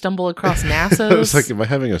accidentally stumble across NASA's? I was like, am I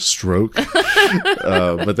having a stroke?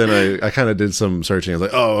 But then I kind of did some searching. I was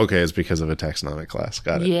like, oh, okay, it's because of a taxonomic class.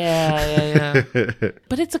 Got it. Yeah.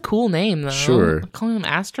 But it's a cool name, though. Sure. Calling them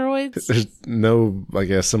asteroids? There's no, I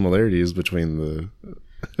guess, similarities between the...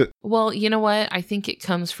 Well, you know what? I think it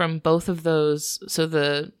comes from both of those.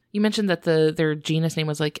 So you mentioned that their genus name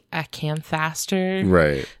was like Acanthaster.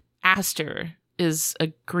 Right. Aster is a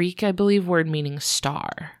Greek, I believe, word meaning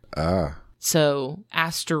star. Ah. So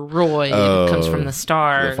asteroid comes from the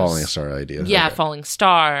stars. The falling star idea. Yeah, okay. falling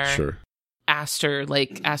star. Sure. asteroid,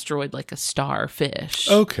 like a starfish.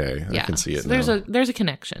 Okay, I can see it so now. There's a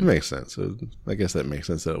connection. It makes sense. So I guess that makes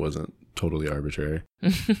sense that it wasn't totally arbitrary.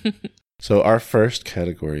 So our first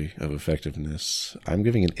category of effectiveness, I'm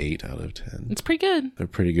giving an 8 out of 10. It's pretty good. They're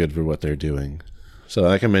pretty good for what they're doing. So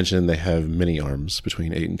like I mentioned, they have mini arms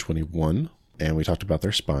between 8 and 21, and we talked about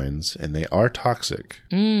their spines, and they are toxic.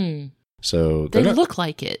 So they look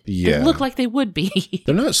like it. Yeah. They look like they would be.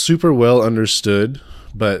 They're not super well understood,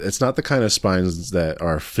 but it's not the kind of spines that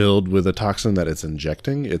are filled with a toxin that it's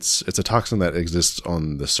injecting. It's a toxin that exists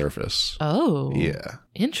on the surface. Oh. Yeah.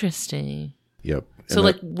 Interesting. Yep. So,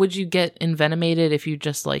 would you get envenomated if you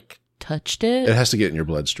just, touched it? It has to get in your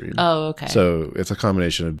bloodstream. Oh, okay. So it's a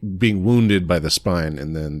combination of being wounded by the spine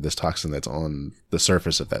and then this toxin that's on the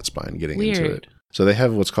surface of that spine getting into it. So they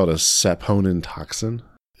have what's called a saponin toxin.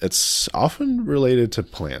 It's often related to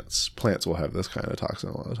plants. Plants will have this kind of toxin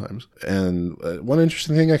a lot of times. And one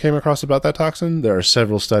interesting thing I came across about that toxin, there are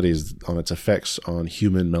several studies on its effects on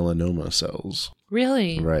human melanoma cells.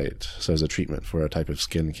 Really? Right. So as a treatment for a type of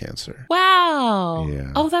skin cancer. Wow.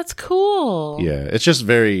 Yeah. Oh, that's cool. Yeah. It's just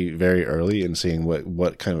very, very early in seeing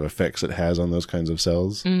what kind of effects it has on those kinds of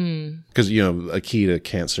cells. Because, a key to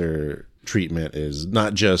cancer treatment is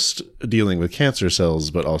not just dealing with cancer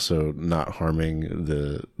cells, but also not harming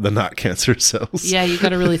the not cancer cells. Yeah, you got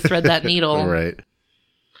to really thread that needle. Right.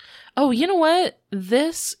 Oh, you know what?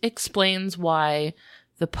 This explains why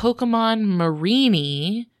the Pokemon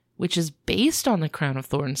Marini, which is based on the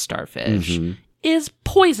Crown-of-thorns starfish, is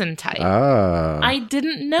poison type. I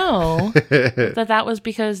didn't know that was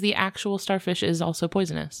because the actual starfish is also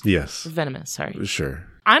poisonous. Yes. Venomous, sorry. Sure.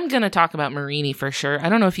 I'm going to talk about Marini for sure. I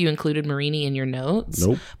don't know if you included Marini in your notes.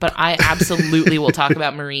 Nope. But I absolutely will talk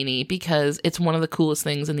about Marini because it's one of the coolest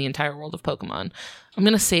things in the entire world of Pokemon. I'm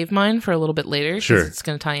going to save mine for a little bit later. Sure. It's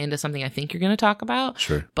going to tie into something I think you're going to talk about.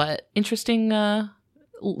 Sure. But interesting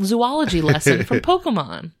zoology lesson from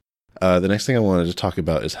Pokemon. The next thing I wanted to talk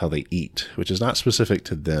about is how they eat, which is not specific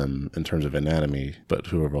to them in terms of anatomy, but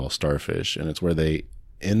to overall starfish. And it's where they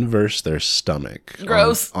inverse their stomach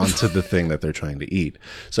onto the thing that they're trying to eat.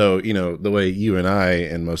 So, the way you and I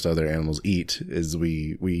and most other animals eat is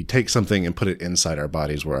we take something and put it inside our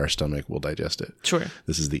bodies where our stomach will digest it. Sure.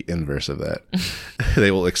 This is the inverse of that.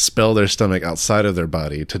 They will expel their stomach outside of their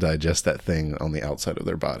body to digest that thing on the outside of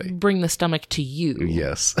their body. Bring the stomach to you.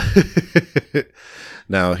 Yes.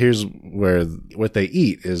 Now, here's where what they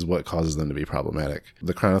eat is what causes them to be problematic.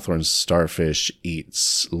 The Crown-of-thorns starfish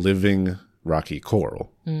eats living rocky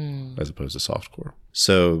coral as opposed to soft coral.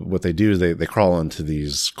 So what they do is they crawl onto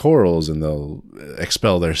these corals and they'll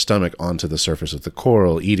expel their stomach onto the surface of the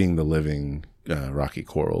coral, eating the living rocky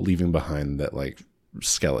coral, leaving behind that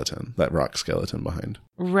skeleton, that rock skeleton behind.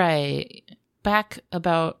 Right. Back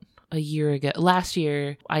about a year ago, last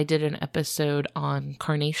year, I did an episode on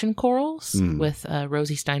carnation corals with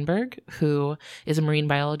Rosie Steinberg, who is a marine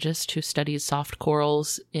biologist who studies soft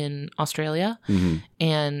corals in Australia.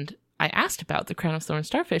 And I asked about the crown-of-thorns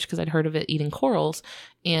starfish because I'd heard of it eating corals,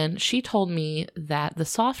 and she told me that the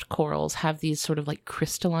soft corals have these sort of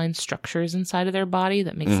crystalline structures inside of their body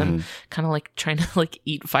that makes them kind of trying to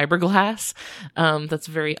eat fiberglass. That's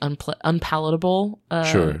very unpalatable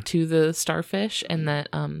to the starfish, and that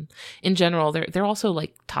in general they're also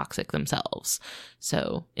toxic themselves.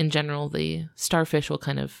 So in general, the starfish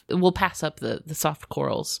will pass up the soft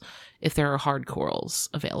corals if there are hard corals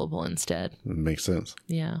available instead. Makes sense.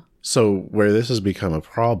 Yeah. So where this has become a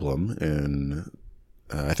problem in,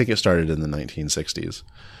 I think it started in the 1960s,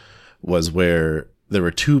 was where there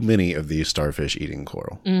were too many of these starfish eating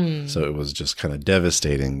coral. So it was just kind of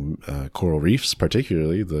devastating coral reefs,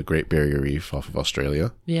 particularly the Great Barrier Reef off of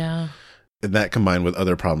Australia. Yeah. And that combined with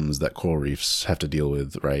other problems that coral reefs have to deal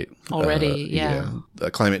with, right? Already, yeah.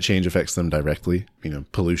 Climate change affects them directly.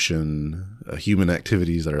 Pollution, human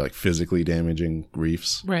activities that are physically damaging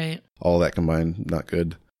reefs. Right. All that combined, not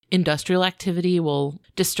good. Industrial activity will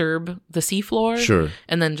disturb the seafloor. Sure.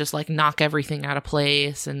 And then just knock everything out of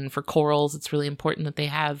place. And for corals, it's really important that they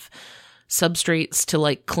have substrates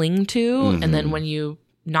to cling to. And then when you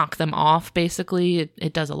knock them off, basically,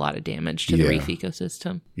 it does a lot of damage to the reef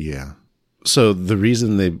ecosystem. Yeah. So the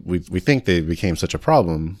reason we think they became such a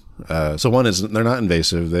problem, so one is they're not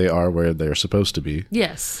invasive. They are where they're supposed to be.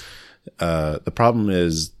 Yes. The problem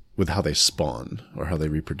is with how they spawn or how they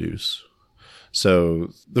reproduce.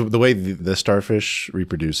 So the way the starfish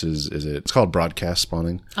reproduces is it's called broadcast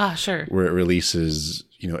spawning. Ah, sure. Where it releases,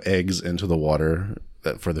 eggs into the water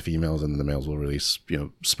for the females, and the males will release,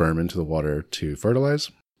 sperm into the water to fertilize.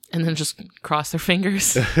 And then just cross their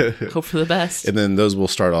fingers, hope for the best. And then those will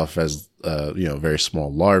start off as, very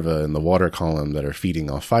small larvae in the water column that are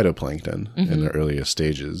feeding off phytoplankton in the earliest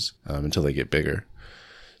stages until they get bigger.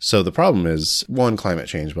 So the problem is, one, climate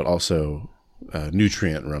change, but also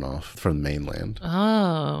nutrient runoff from the mainland.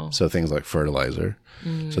 Oh. So things like fertilizer.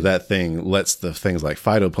 So that thing lets the things like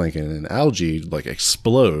phytoplankton and algae like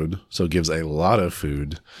explode. So it gives a lot of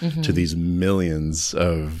food to these millions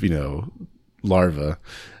of, larvae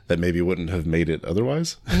that maybe wouldn't have made it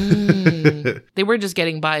otherwise. They were just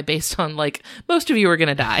getting by based on like, most of you are going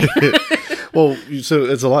to die. Well, so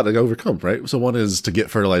it's a lot to overcome, right? So one is to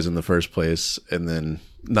get fertilized in the first place and then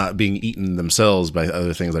not being eaten themselves by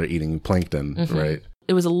other things that are eating plankton, right?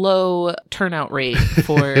 It was a low turnout rate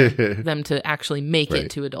for them to actually make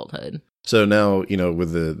it to adulthood. So now,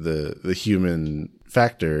 with the human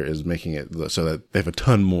factor is making it so that they have a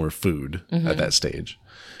ton more food at that stage,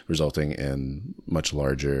 resulting in much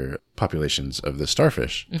larger populations of the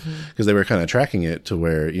starfish. Because they were kind of tracking it to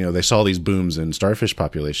where, they saw these booms in starfish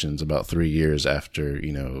populations about 3 years after,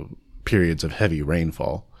 periods of heavy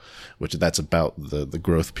rainfall, which that's about the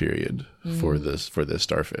growth period for this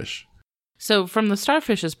starfish. So from the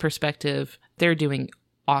starfish's perspective, they're doing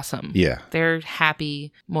awesome. Yeah. They're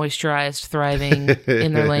happy, moisturized, thriving,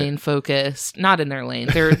 in their lane, focused. Not in their lane.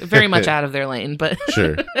 They're very much out of their lane, but...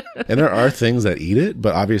 Sure. And there are things that eat it,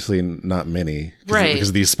 but obviously not many. Right. Because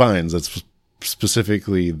of these spines, that's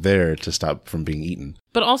specifically there to stop from being eaten.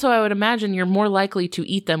 But also, I would imagine you're more likely to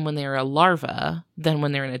eat them when they're a larva than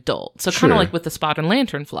when they're an adult. So kind of like with the spot and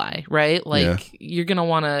lanternfly, right? Like, you're going to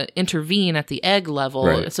want to intervene at the egg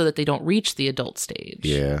level so that they don't reach the adult stage.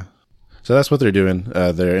 Yeah. So that's what they're doing.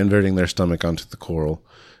 They're inverting their stomach onto the coral,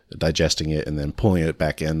 digesting it, and then pulling it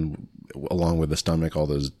back in along with the stomach, all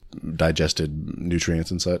those digested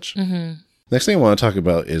nutrients and such. Next thing I want to talk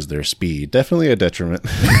about is their speed. Definitely a detriment.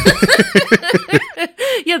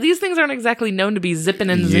 Yeah, these things aren't exactly known to be zipping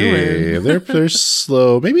and zooming. Yeah, they're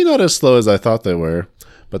slow. Maybe not as slow as I thought they were,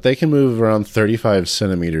 but they can move around 35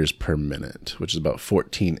 centimeters per minute, which is about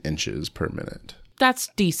 14 inches per minute. That's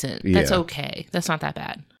decent. That's okay. That's not that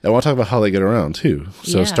bad. I want to talk about how they get around, too.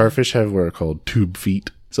 So Yeah. starfish have what are called tube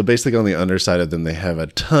feet. So basically on the underside of them, they have a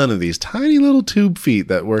ton of these tiny little tube feet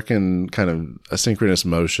that work in kind of a synchronous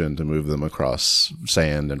motion to move them across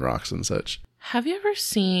sand and rocks and such. Have you ever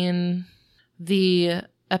seen the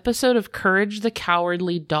episode of Courage the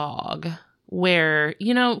Cowardly Dog? Where,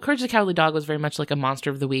 Courage the Cowardly Dog was very much like a Monster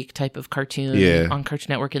of the Week type of cartoon on Cartoon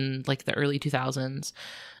Network in like the early 2000s.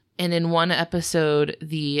 And in one episode,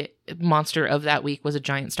 the monster of that week was a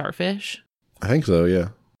giant starfish. I think so, yeah.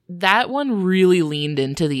 That one really leaned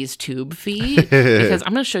into these tube feet because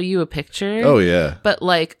I'm going to show you a picture. Oh, yeah. But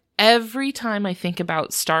like every time I think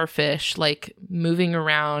about starfish, like moving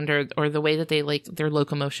around or the way that they like their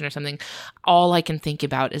locomotion or something, all I can think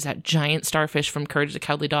about is that giant starfish from Courage the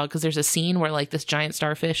Cowardly Dog. Because there's a scene where like this giant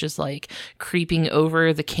starfish is like creeping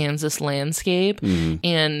over the Kansas landscape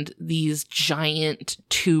and these giant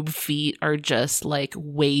tube feet are just like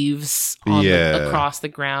waves on across the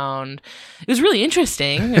ground. It was really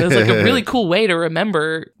interesting. It was like a really cool way to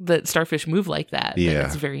remember that starfish move like that. Yeah.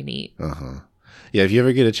 It's very neat. Yeah, if you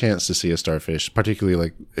ever get a chance to see a starfish, particularly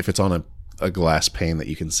like if it's on a glass pane that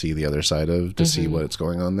you can see the other side of to see what's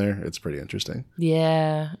going on there, it's pretty interesting.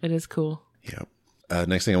 Yeah, it is cool. Yeah.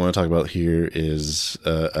 Next thing I want to talk about here is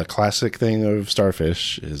a classic thing of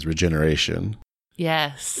starfish is regeneration.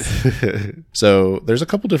 Yes. So there's a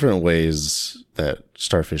couple different ways that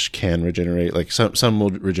starfish can regenerate. Like some will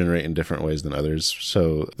regenerate in different ways than others.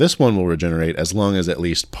 So this one will regenerate as long as at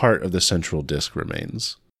least part of the central disc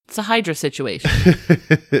remains. It's a Hydra situation.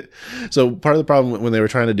 So part of the problem when they were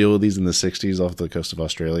trying to deal with these in the 60s off the coast of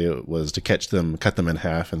Australia was to catch them, cut them in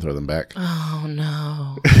half and throw them back. Oh,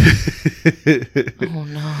 no. Oh,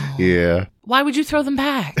 no. Yeah. Why would you throw them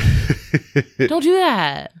back? Don't do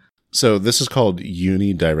that. So this is called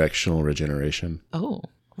unidirectional regeneration. Oh,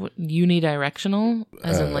 what, unidirectional?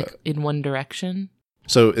 As in like in one direction?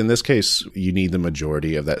 So in this case, you need the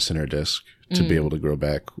majority of that center disc to be able to grow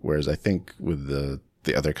back, whereas I think with the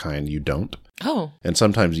other kind, you don't. Oh. And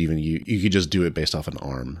sometimes even you could just do it based off an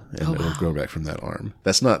arm, and it will grow back from that arm.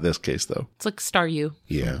 That's not this case, though. It's like Staryu.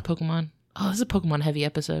 Yeah. Pokemon. Oh, this is a Pokemon-heavy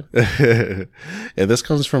episode. And this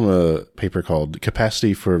comes from a paper called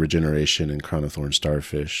Capacity for Regeneration in Crown-of-thorns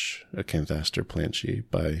Starfish, Acanthaster plantae,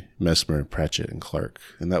 by Mesmer, Pratchett, and Clark.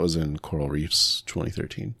 And that was in Coral Reefs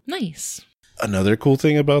 2013. Nice. Another cool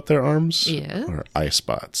thing about their arms Yeah. are eye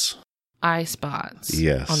spots. eye spots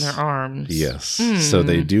Yes. on their arms. Yes. So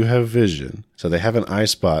they do have vision. So they have an eye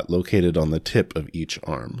spot located on the tip of each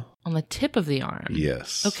arm. On the tip of the arm?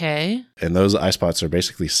 Yes. Okay. And those eye spots are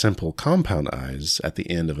basically simple compound eyes at the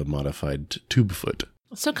end of a modified tube foot.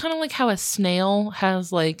 So kind of like how a snail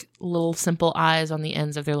has like little simple eyes on the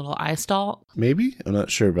ends of their little eye stalk. Maybe? I'm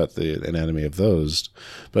not sure about the anatomy of those.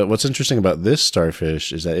 But what's interesting about this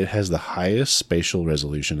starfish is that it has the highest spatial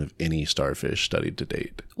resolution of any starfish studied to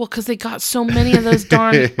date. Well, because they got so many of those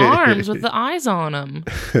darn arms with the eyes on them.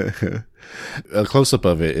 A close-up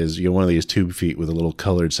of it is one of these tube feet with a little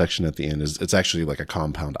colored section at the end. It's actually like a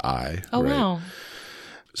compound eye. Oh, right? wow.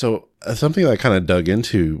 So something that I kind of dug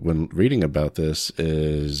into when reading about this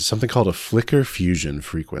is something called a flicker fusion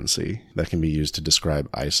frequency that can be used to describe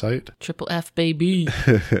eyesight. Triple F, baby.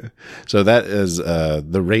 So that is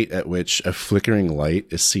the rate at which a flickering light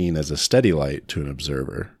is seen as a steady light to an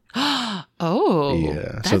observer. Oh,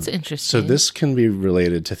 Yeah. that's So interesting. this can be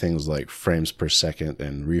related to things like frames per second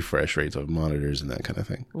and refresh rates of monitors and that kind of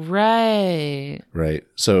thing. Right. Right.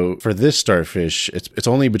 So for this starfish, it's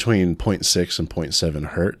only between 0.6 and 0.7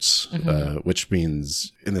 hertz, which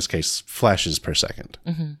means, in this case, flashes per second.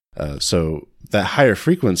 So that higher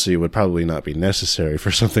frequency would probably not be necessary for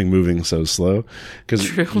something moving so slow,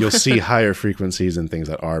 because you'll see higher frequencies in things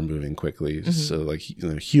that are moving quickly. So like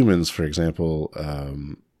humans, for example,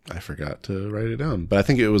 I forgot to write it down, but I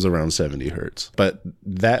think it was around 70 hertz. But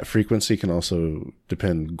that frequency can also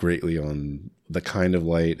depend greatly on the kind of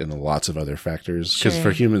light and lots of other factors. Because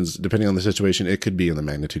for humans, depending on the situation, it could be in the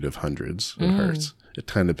magnitude of hundreds of hertz. It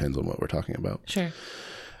kind of depends on what we're talking about. Sure.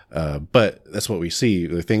 But that's what we see.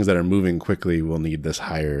 The things that are moving quickly will need this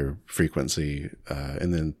higher frequency.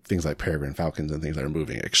 And then things like peregrine falcons and things that are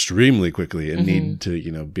moving extremely quickly and need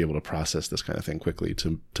to, be able to process this kind of thing quickly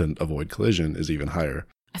to avoid collision is even higher.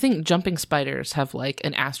 I think jumping spiders have like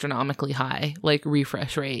an astronomically high like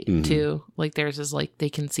refresh rate too. Like theirs is like they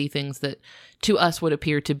can see things that to us would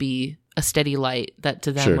appear to be a steady light that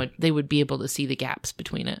to them they would be able to see the gaps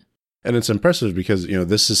between it. And it's impressive because,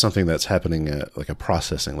 this is something that's happening at like a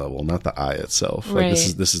processing level, not the eye itself. Like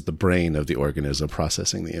this is the brain of the organism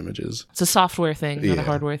processing the images. It's a software thing, not a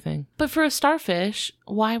hardware thing. But for a starfish,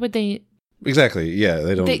 why would they? Exactly. Yeah.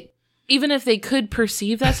 They don't. Even if they could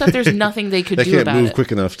perceive that stuff, there's nothing they could do about it. They can't move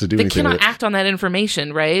quick enough to do anything. They cannot act on that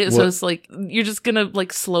information, right? So it's like, you're just going to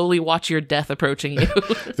like slowly watch your death approaching you.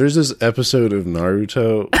 There's this episode of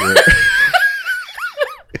Naruto where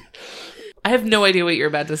I have no idea what you're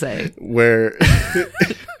about to say.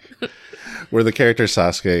 Where the character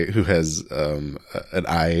Sasuke, who has an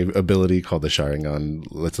eye ability called the Sharingan,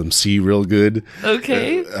 lets him see real good.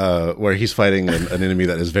 Okay. Where he's fighting an enemy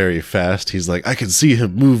that is very fast. He's like, I can see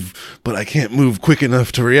him move, but I can't move quick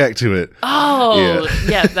enough to react to it. Oh,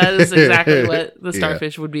 yeah, that is exactly what the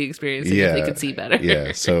starfish would be experiencing if they could see better.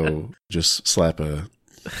 Yeah, so just slap a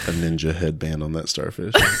ninja headband on that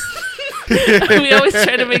starfish. We always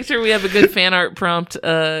try to make sure we have a good fan art prompt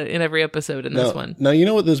in every episode in this one. Now, you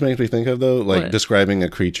know what this makes me think of, though? Like What? describing a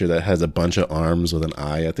creature that has a bunch of arms with an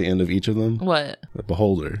eye at the end of each of them. What? A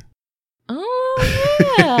beholder.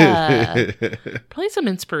 Oh, yeah. Probably some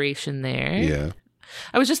inspiration there. Yeah.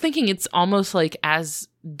 I was just thinking it's almost like as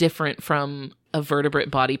different from a vertebrate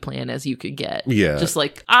body plan as you could get. Yeah. Just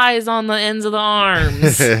like eyes on the ends of the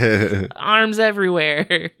arms. Arms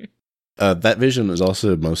everywhere. That vision is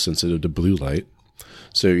also most sensitive to blue light.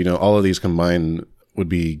 So, all of these combined would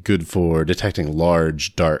be good for detecting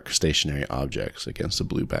large, dark, stationary objects against a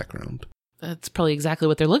blue background. That's probably exactly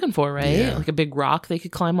what they're looking for, right? Yeah. Like a big rock they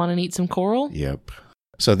could climb on and eat some coral? Yep.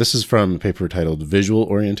 So this is from a paper titled Visual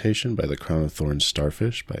Orientation by the Crown-of-thorns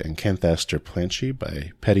Starfish by Encanthaster planchi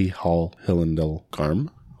by Petty Hall Hillendell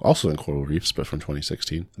Garm. Also in coral reefs, but from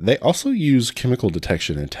 2016. They also use chemical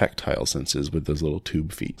detection and tactile senses with those little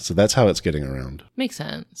tube feet. So that's how it's getting around. Makes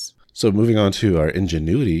sense. So moving on to our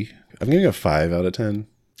ingenuity, I'm giving a 5 out of 10.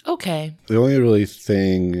 Okay. The only really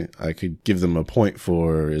thing I could give them a point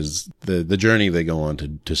for is the journey they go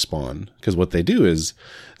on to spawn. Because what they do is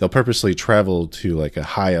they'll purposely travel to like a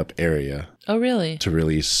high up area. Oh, really? To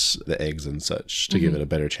release the eggs and such, to give it a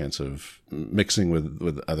better chance of mixing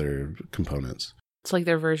with other components. It's like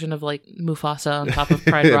their version of like Mufasa on top of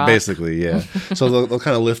Pride Rock. Basically, yeah. So they'll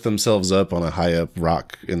kind of lift themselves up on a high up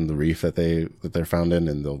rock in the reef that they're found in,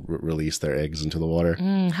 and they'll release their eggs into the water.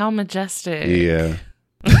 How majestic. Yeah.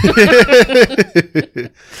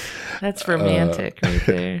 That's romantic right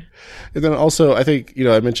there. And then also, I think,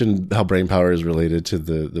 I mentioned how brain power is related to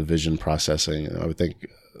the vision processing. I would think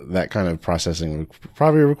that kind of processing would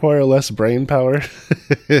probably require less brain power.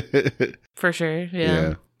 For sure,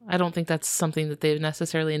 yeah. I don't think that's something that they've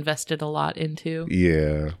necessarily invested a lot into.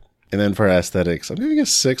 Yeah. And then for aesthetics, I'm giving a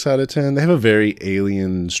 6 out of 10. They have a very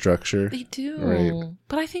alien structure. They do. Right?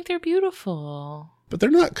 But I think they're beautiful. But they're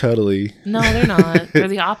not cuddly. No, they're not. They're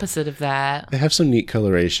the opposite of that. They have some neat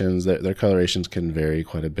colorations. Their colorations can vary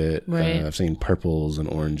quite a bit. Right. I've seen purples and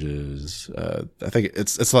oranges. I think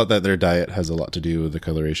it's thought that their diet has a lot to do with the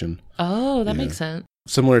coloration. Oh, that makes sense.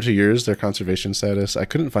 Similar to yours, their conservation status. I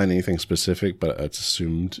couldn't find anything specific, but it's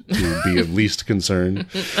assumed to be of least concern.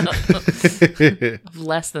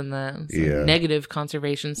 Less than that. So Yeah. Negative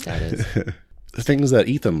conservation status. The things that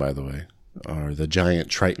eat them, by the way, are the giant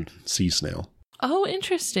triton sea snail. Oh,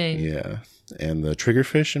 interesting. Yeah. And the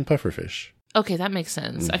triggerfish and pufferfish. Okay, that makes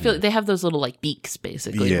sense. I feel like they have those little like beaks,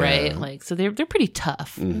 basically, Yeah. right? Like, so they're pretty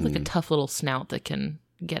tough. Like a tough little snout that can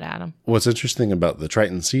get at them. What's interesting about the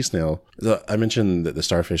Triton sea snail, I mentioned that the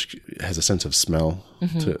starfish has a sense of smell.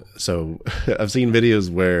 So I've seen videos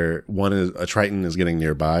where a Triton is getting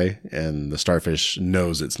nearby and the starfish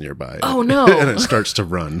knows it's nearby. Oh, no. And it starts to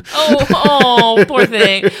run. Oh, poor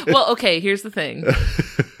thing. Well, okay, here's the thing.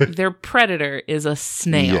 Their predator is a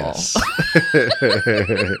snail. Yes.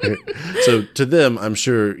 So to them, I'm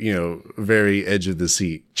sure, very edge of the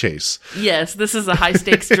seat chase. Yes, this is a high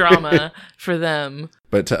stakes drama for them.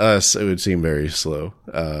 But to us, it would seem very slow.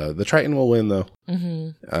 The Triton will win, though,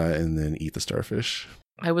 and then eat the starfish.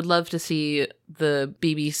 I would love to see the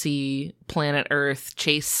BBC Planet Earth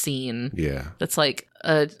chase scene. Yeah. That's like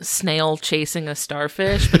a snail chasing a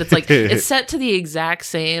starfish, but it's like it's set to the exact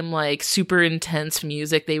same like super intense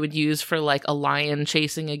music they would use for like a lion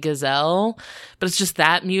chasing a gazelle, but it's just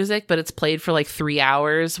that music, but it's played for like 3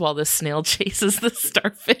 hours while the snail chases the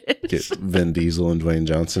starfish. Get Vin Diesel and Dwayne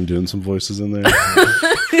Johnson doing some voices in there.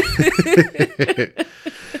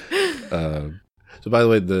 So by the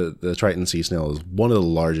way, the Triton sea snail is one of the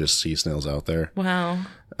largest sea snails out there. Wow.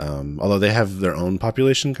 Although they have their own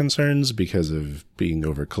population concerns because of being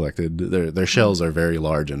over collected. Their shells are very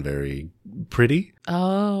large and very pretty.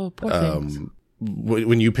 Oh, poor things.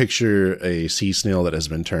 When you picture a sea snail that has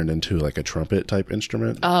been turned into like a trumpet type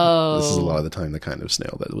instrument, this is a lot of the time the kind of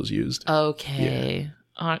snail that was used. Okay.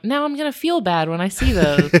 Now I'm going to feel bad when I see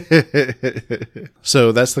those.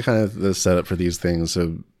 So that's the kind of the setup for these things.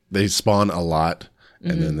 So they spawn a lot,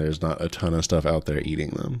 and then there's not a ton of stuff out there eating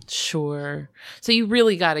them. Sure. So you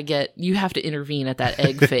really got to you have to intervene at that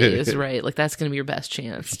egg phase, right? Like that's going to be your best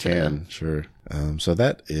chance. Sure. So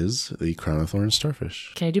that is the Crown-of-thorns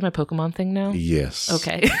starfish. Can I do my Pokemon thing now? Yes.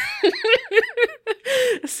 Okay.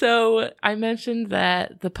 So I mentioned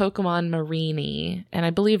that the Pokemon Marini, and I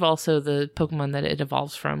believe also the Pokemon that it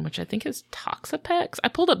evolves from, which I think is Toxapex. I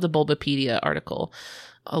pulled up the Bulbapedia article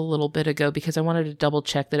a little bit ago because I wanted to double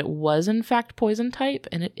check that it was in fact poison type,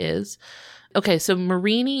 and it is. Okay, so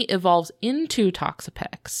Marini evolves into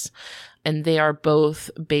Toxapex, and they are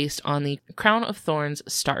both based on the Crown-of-thorns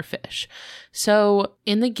starfish. So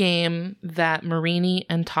in the game that Marini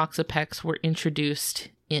and Toxapex were introduced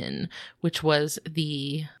in, which was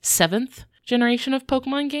the 7th generation of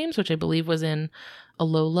Pokemon games, which I believe was in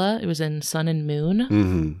Alola, it was in Sun and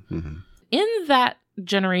Moon. In that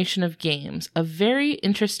generation of games, a very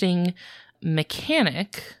interesting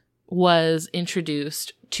mechanic was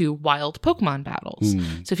introduced to wild Pokemon battles.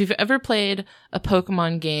 So if you've ever played a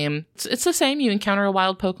Pokemon game, it's the same. You encounter a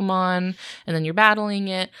wild Pokemon and then you're battling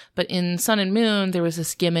it. But in Sun and Moon, there was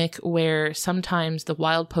this gimmick where sometimes the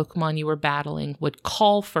wild Pokemon you were battling would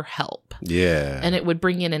call for help. Yeah. And it would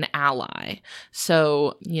bring in an ally.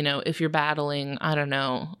 So, if you're battling, I don't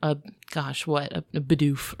know, a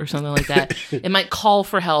Bidoof or something like that, it might call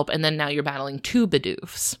for help, and then now you're battling 2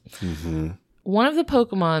 Bidoofs. One of the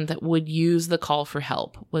Pokemon that would use the call for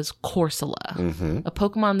help was Corsola, a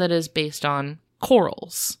Pokemon that is based on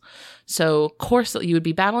corals. So you would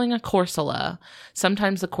be battling a Corsola.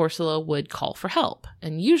 Sometimes the Corsola would call for help,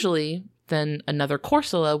 and usually then another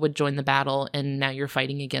Corsola would join the battle, and now you're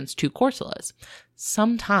fighting against 2 Corsolas.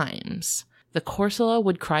 Sometimes the Corsola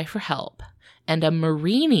would cry for help, and a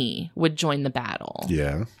Marini would join the battle.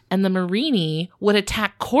 Yeah. And the Marini would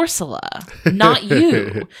attack Corsola, not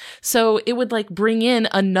you. So it would bring in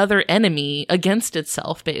another enemy against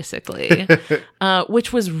itself, basically,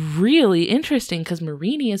 which was really interesting because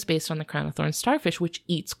Marini is based on the Crown-of-thorns starfish, which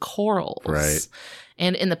eats corals. Right.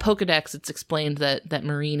 And in the Pokedex, it's explained that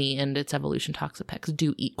Marini and its evolution Toxapex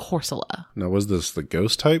do eat Corsola. Now, was this the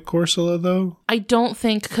ghost type Corsola, though? I don't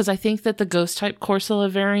think, because I think that the ghost type Corsola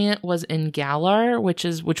variant was in Galar, which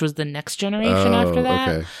was the next generation after that.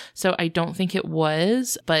 Okay. So I don't think it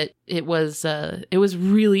was, but it was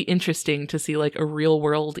really interesting to see a real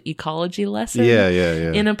world ecology lesson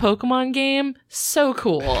in a Pokemon game. So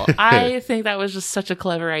cool. I think that was just such a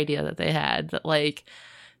clever idea that they had, that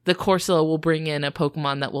the Corsola will bring in a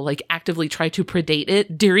Pokemon that will like actively try to predate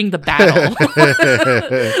it during the battle.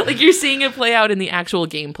 Like you're seeing it play out in the actual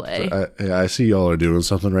gameplay. I see y'all are doing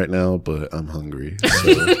something right now, but I'm hungry.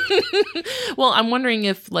 So. Well, I'm wondering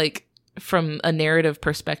if like from a narrative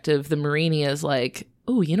perspective, the Marinia is like,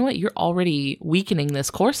 oh, you know what? You're already weakening this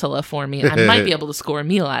Corsola for me. I might be able to score a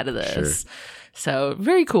meal out of this. Sure. So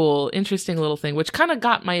very cool, interesting little thing, which kind of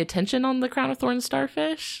got my attention on the Crown-of-thorns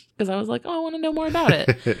Starfish because I was like, oh, I want to know more about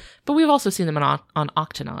it. But we've also seen them on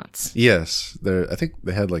Octonauts. Yes, I think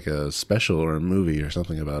they had like a special or a movie or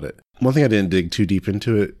something about it. One thing I didn't dig too deep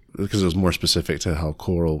into it because it was more specific to how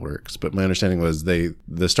coral works. But my understanding was the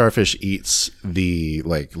starfish eats the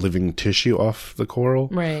like living tissue off the coral,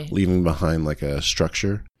 right, leaving behind like a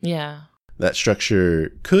structure. Yeah. That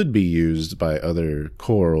structure could be used by other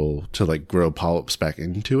coral to like grow polyps back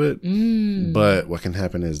into it. But what can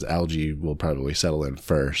happen is the algae will probably settle in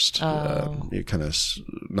first. You're kind of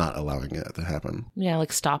not allowing it to happen. Yeah,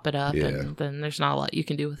 like stop it up and then there's not a lot you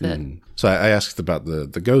can do with it. So I asked about the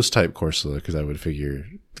ghost type Corsola because I would figure,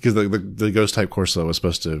 because the ghost type Corsola was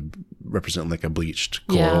supposed to represent like a bleached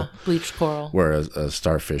coral. Yeah, bleached coral. Whereas a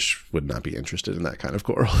starfish would not be interested in that kind of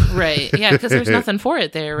coral. Right. Yeah, because there's nothing for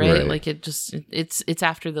it there, right? Like it's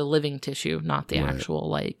after the living tissue, not the actual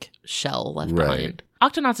like shell left behind.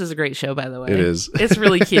 Octonauts is a great show, by the way. It is. It's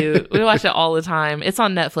really cute. We watch it all the time. It's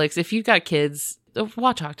on Netflix. If you've got kids,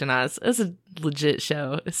 watch Octonauts. It's a legit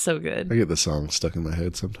show. It's so good. I get the song stuck in my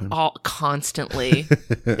head sometimes. Constantly.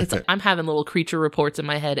 It's like I'm having little creature reports in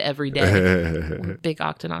my head every day. Big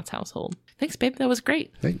Octonauts household. Thanks, babe. That was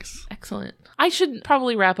great. Thanks. Excellent. I should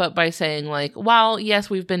probably wrap up by saying, like, while, yes,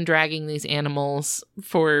 we've been dragging these animals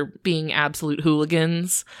for being absolute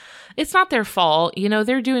hooligans, it's not their fault. You know,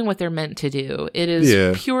 they're doing what they're meant to do. It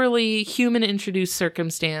is purely human-introduced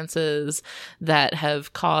circumstances that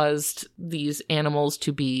have caused these animals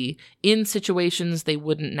to be in situations they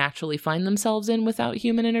wouldn't naturally find themselves in without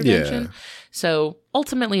human intervention. Yeah. So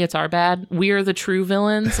ultimately, it's our bad. We're the true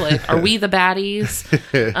villains. Like, are we the baddies?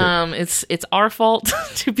 It's our fault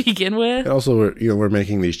to begin with. And also, we're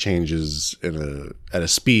making these changes at a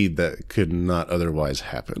speed that could not otherwise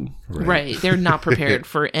happen. Right. They're not prepared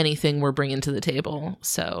for anything we're bringing to the table.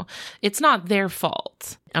 So it's not their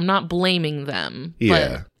fault. I'm not blaming them. Yeah.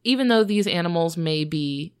 But even though these animals may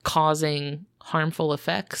be causing harmful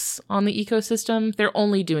effects on the ecosystem, they're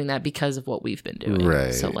only doing that because of what we've been doing.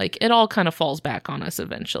 Right. So like it all kind of falls back on us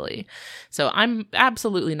eventually. So I'm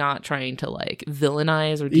absolutely not trying to like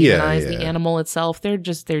villainize or demonize the animal itself. They're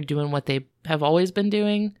doing what they have always been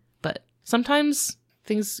doing, but sometimes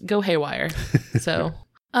things go haywire. So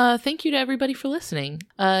thank you to everybody for listening.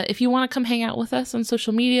 If you want to come hang out with us on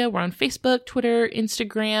social media, we're on Facebook, Twitter,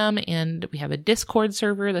 Instagram, and we have a Discord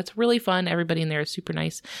server that's really fun. Everybody in there is super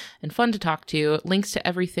nice and fun to talk to. Links to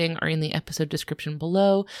everything are in the episode description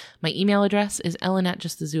below. My email address is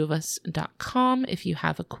ellen@justthezooofus.com if you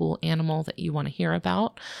have a cool animal that you want to hear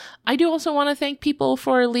about. I do also want to thank people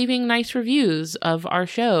for leaving nice reviews of our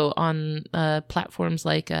show on platforms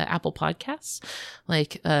like Apple Podcasts.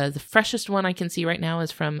 Like the freshest one I can see right now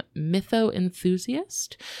is from Mytho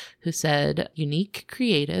Enthusiast, who said, unique,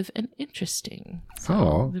 creative, and interesting.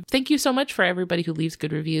 So, thank you so much for everybody who leaves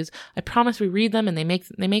good reviews. I promise we read them and they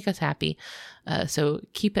make us happy. So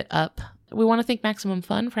keep it up. We want to thank Maximum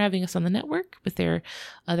Fun for having us on the network with their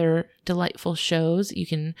other delightful shows. You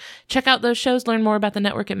can check out those shows, learn more about the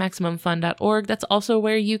network at MaximumFun.org. That's also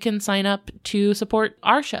where you can sign up to support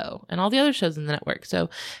our show and all the other shows in the network. So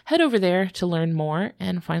head over there to learn more.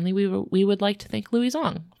 And finally, we would like to thank Louis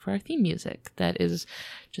Zong for our theme music. That is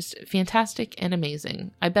just fantastic and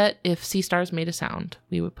amazing. I bet if sea stars made a sound,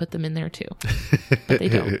 we would put them in there too. But they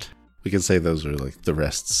don't. We can say those are like the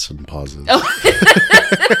rests and pauses.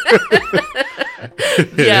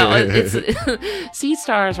 Yeah, sea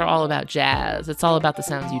stars are all about jazz. It's all about the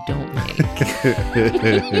sounds you don't make.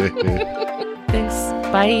 Thanks.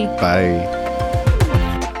 Bye. Bye.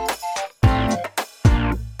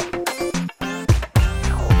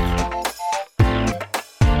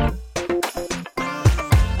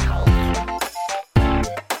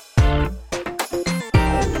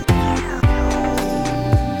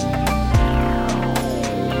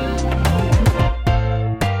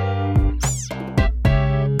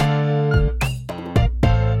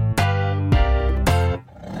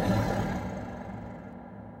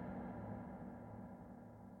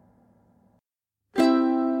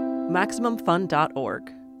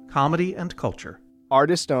 MaximumFun.org. Comedy and culture.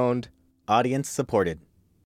 Artist owned. Audience supported.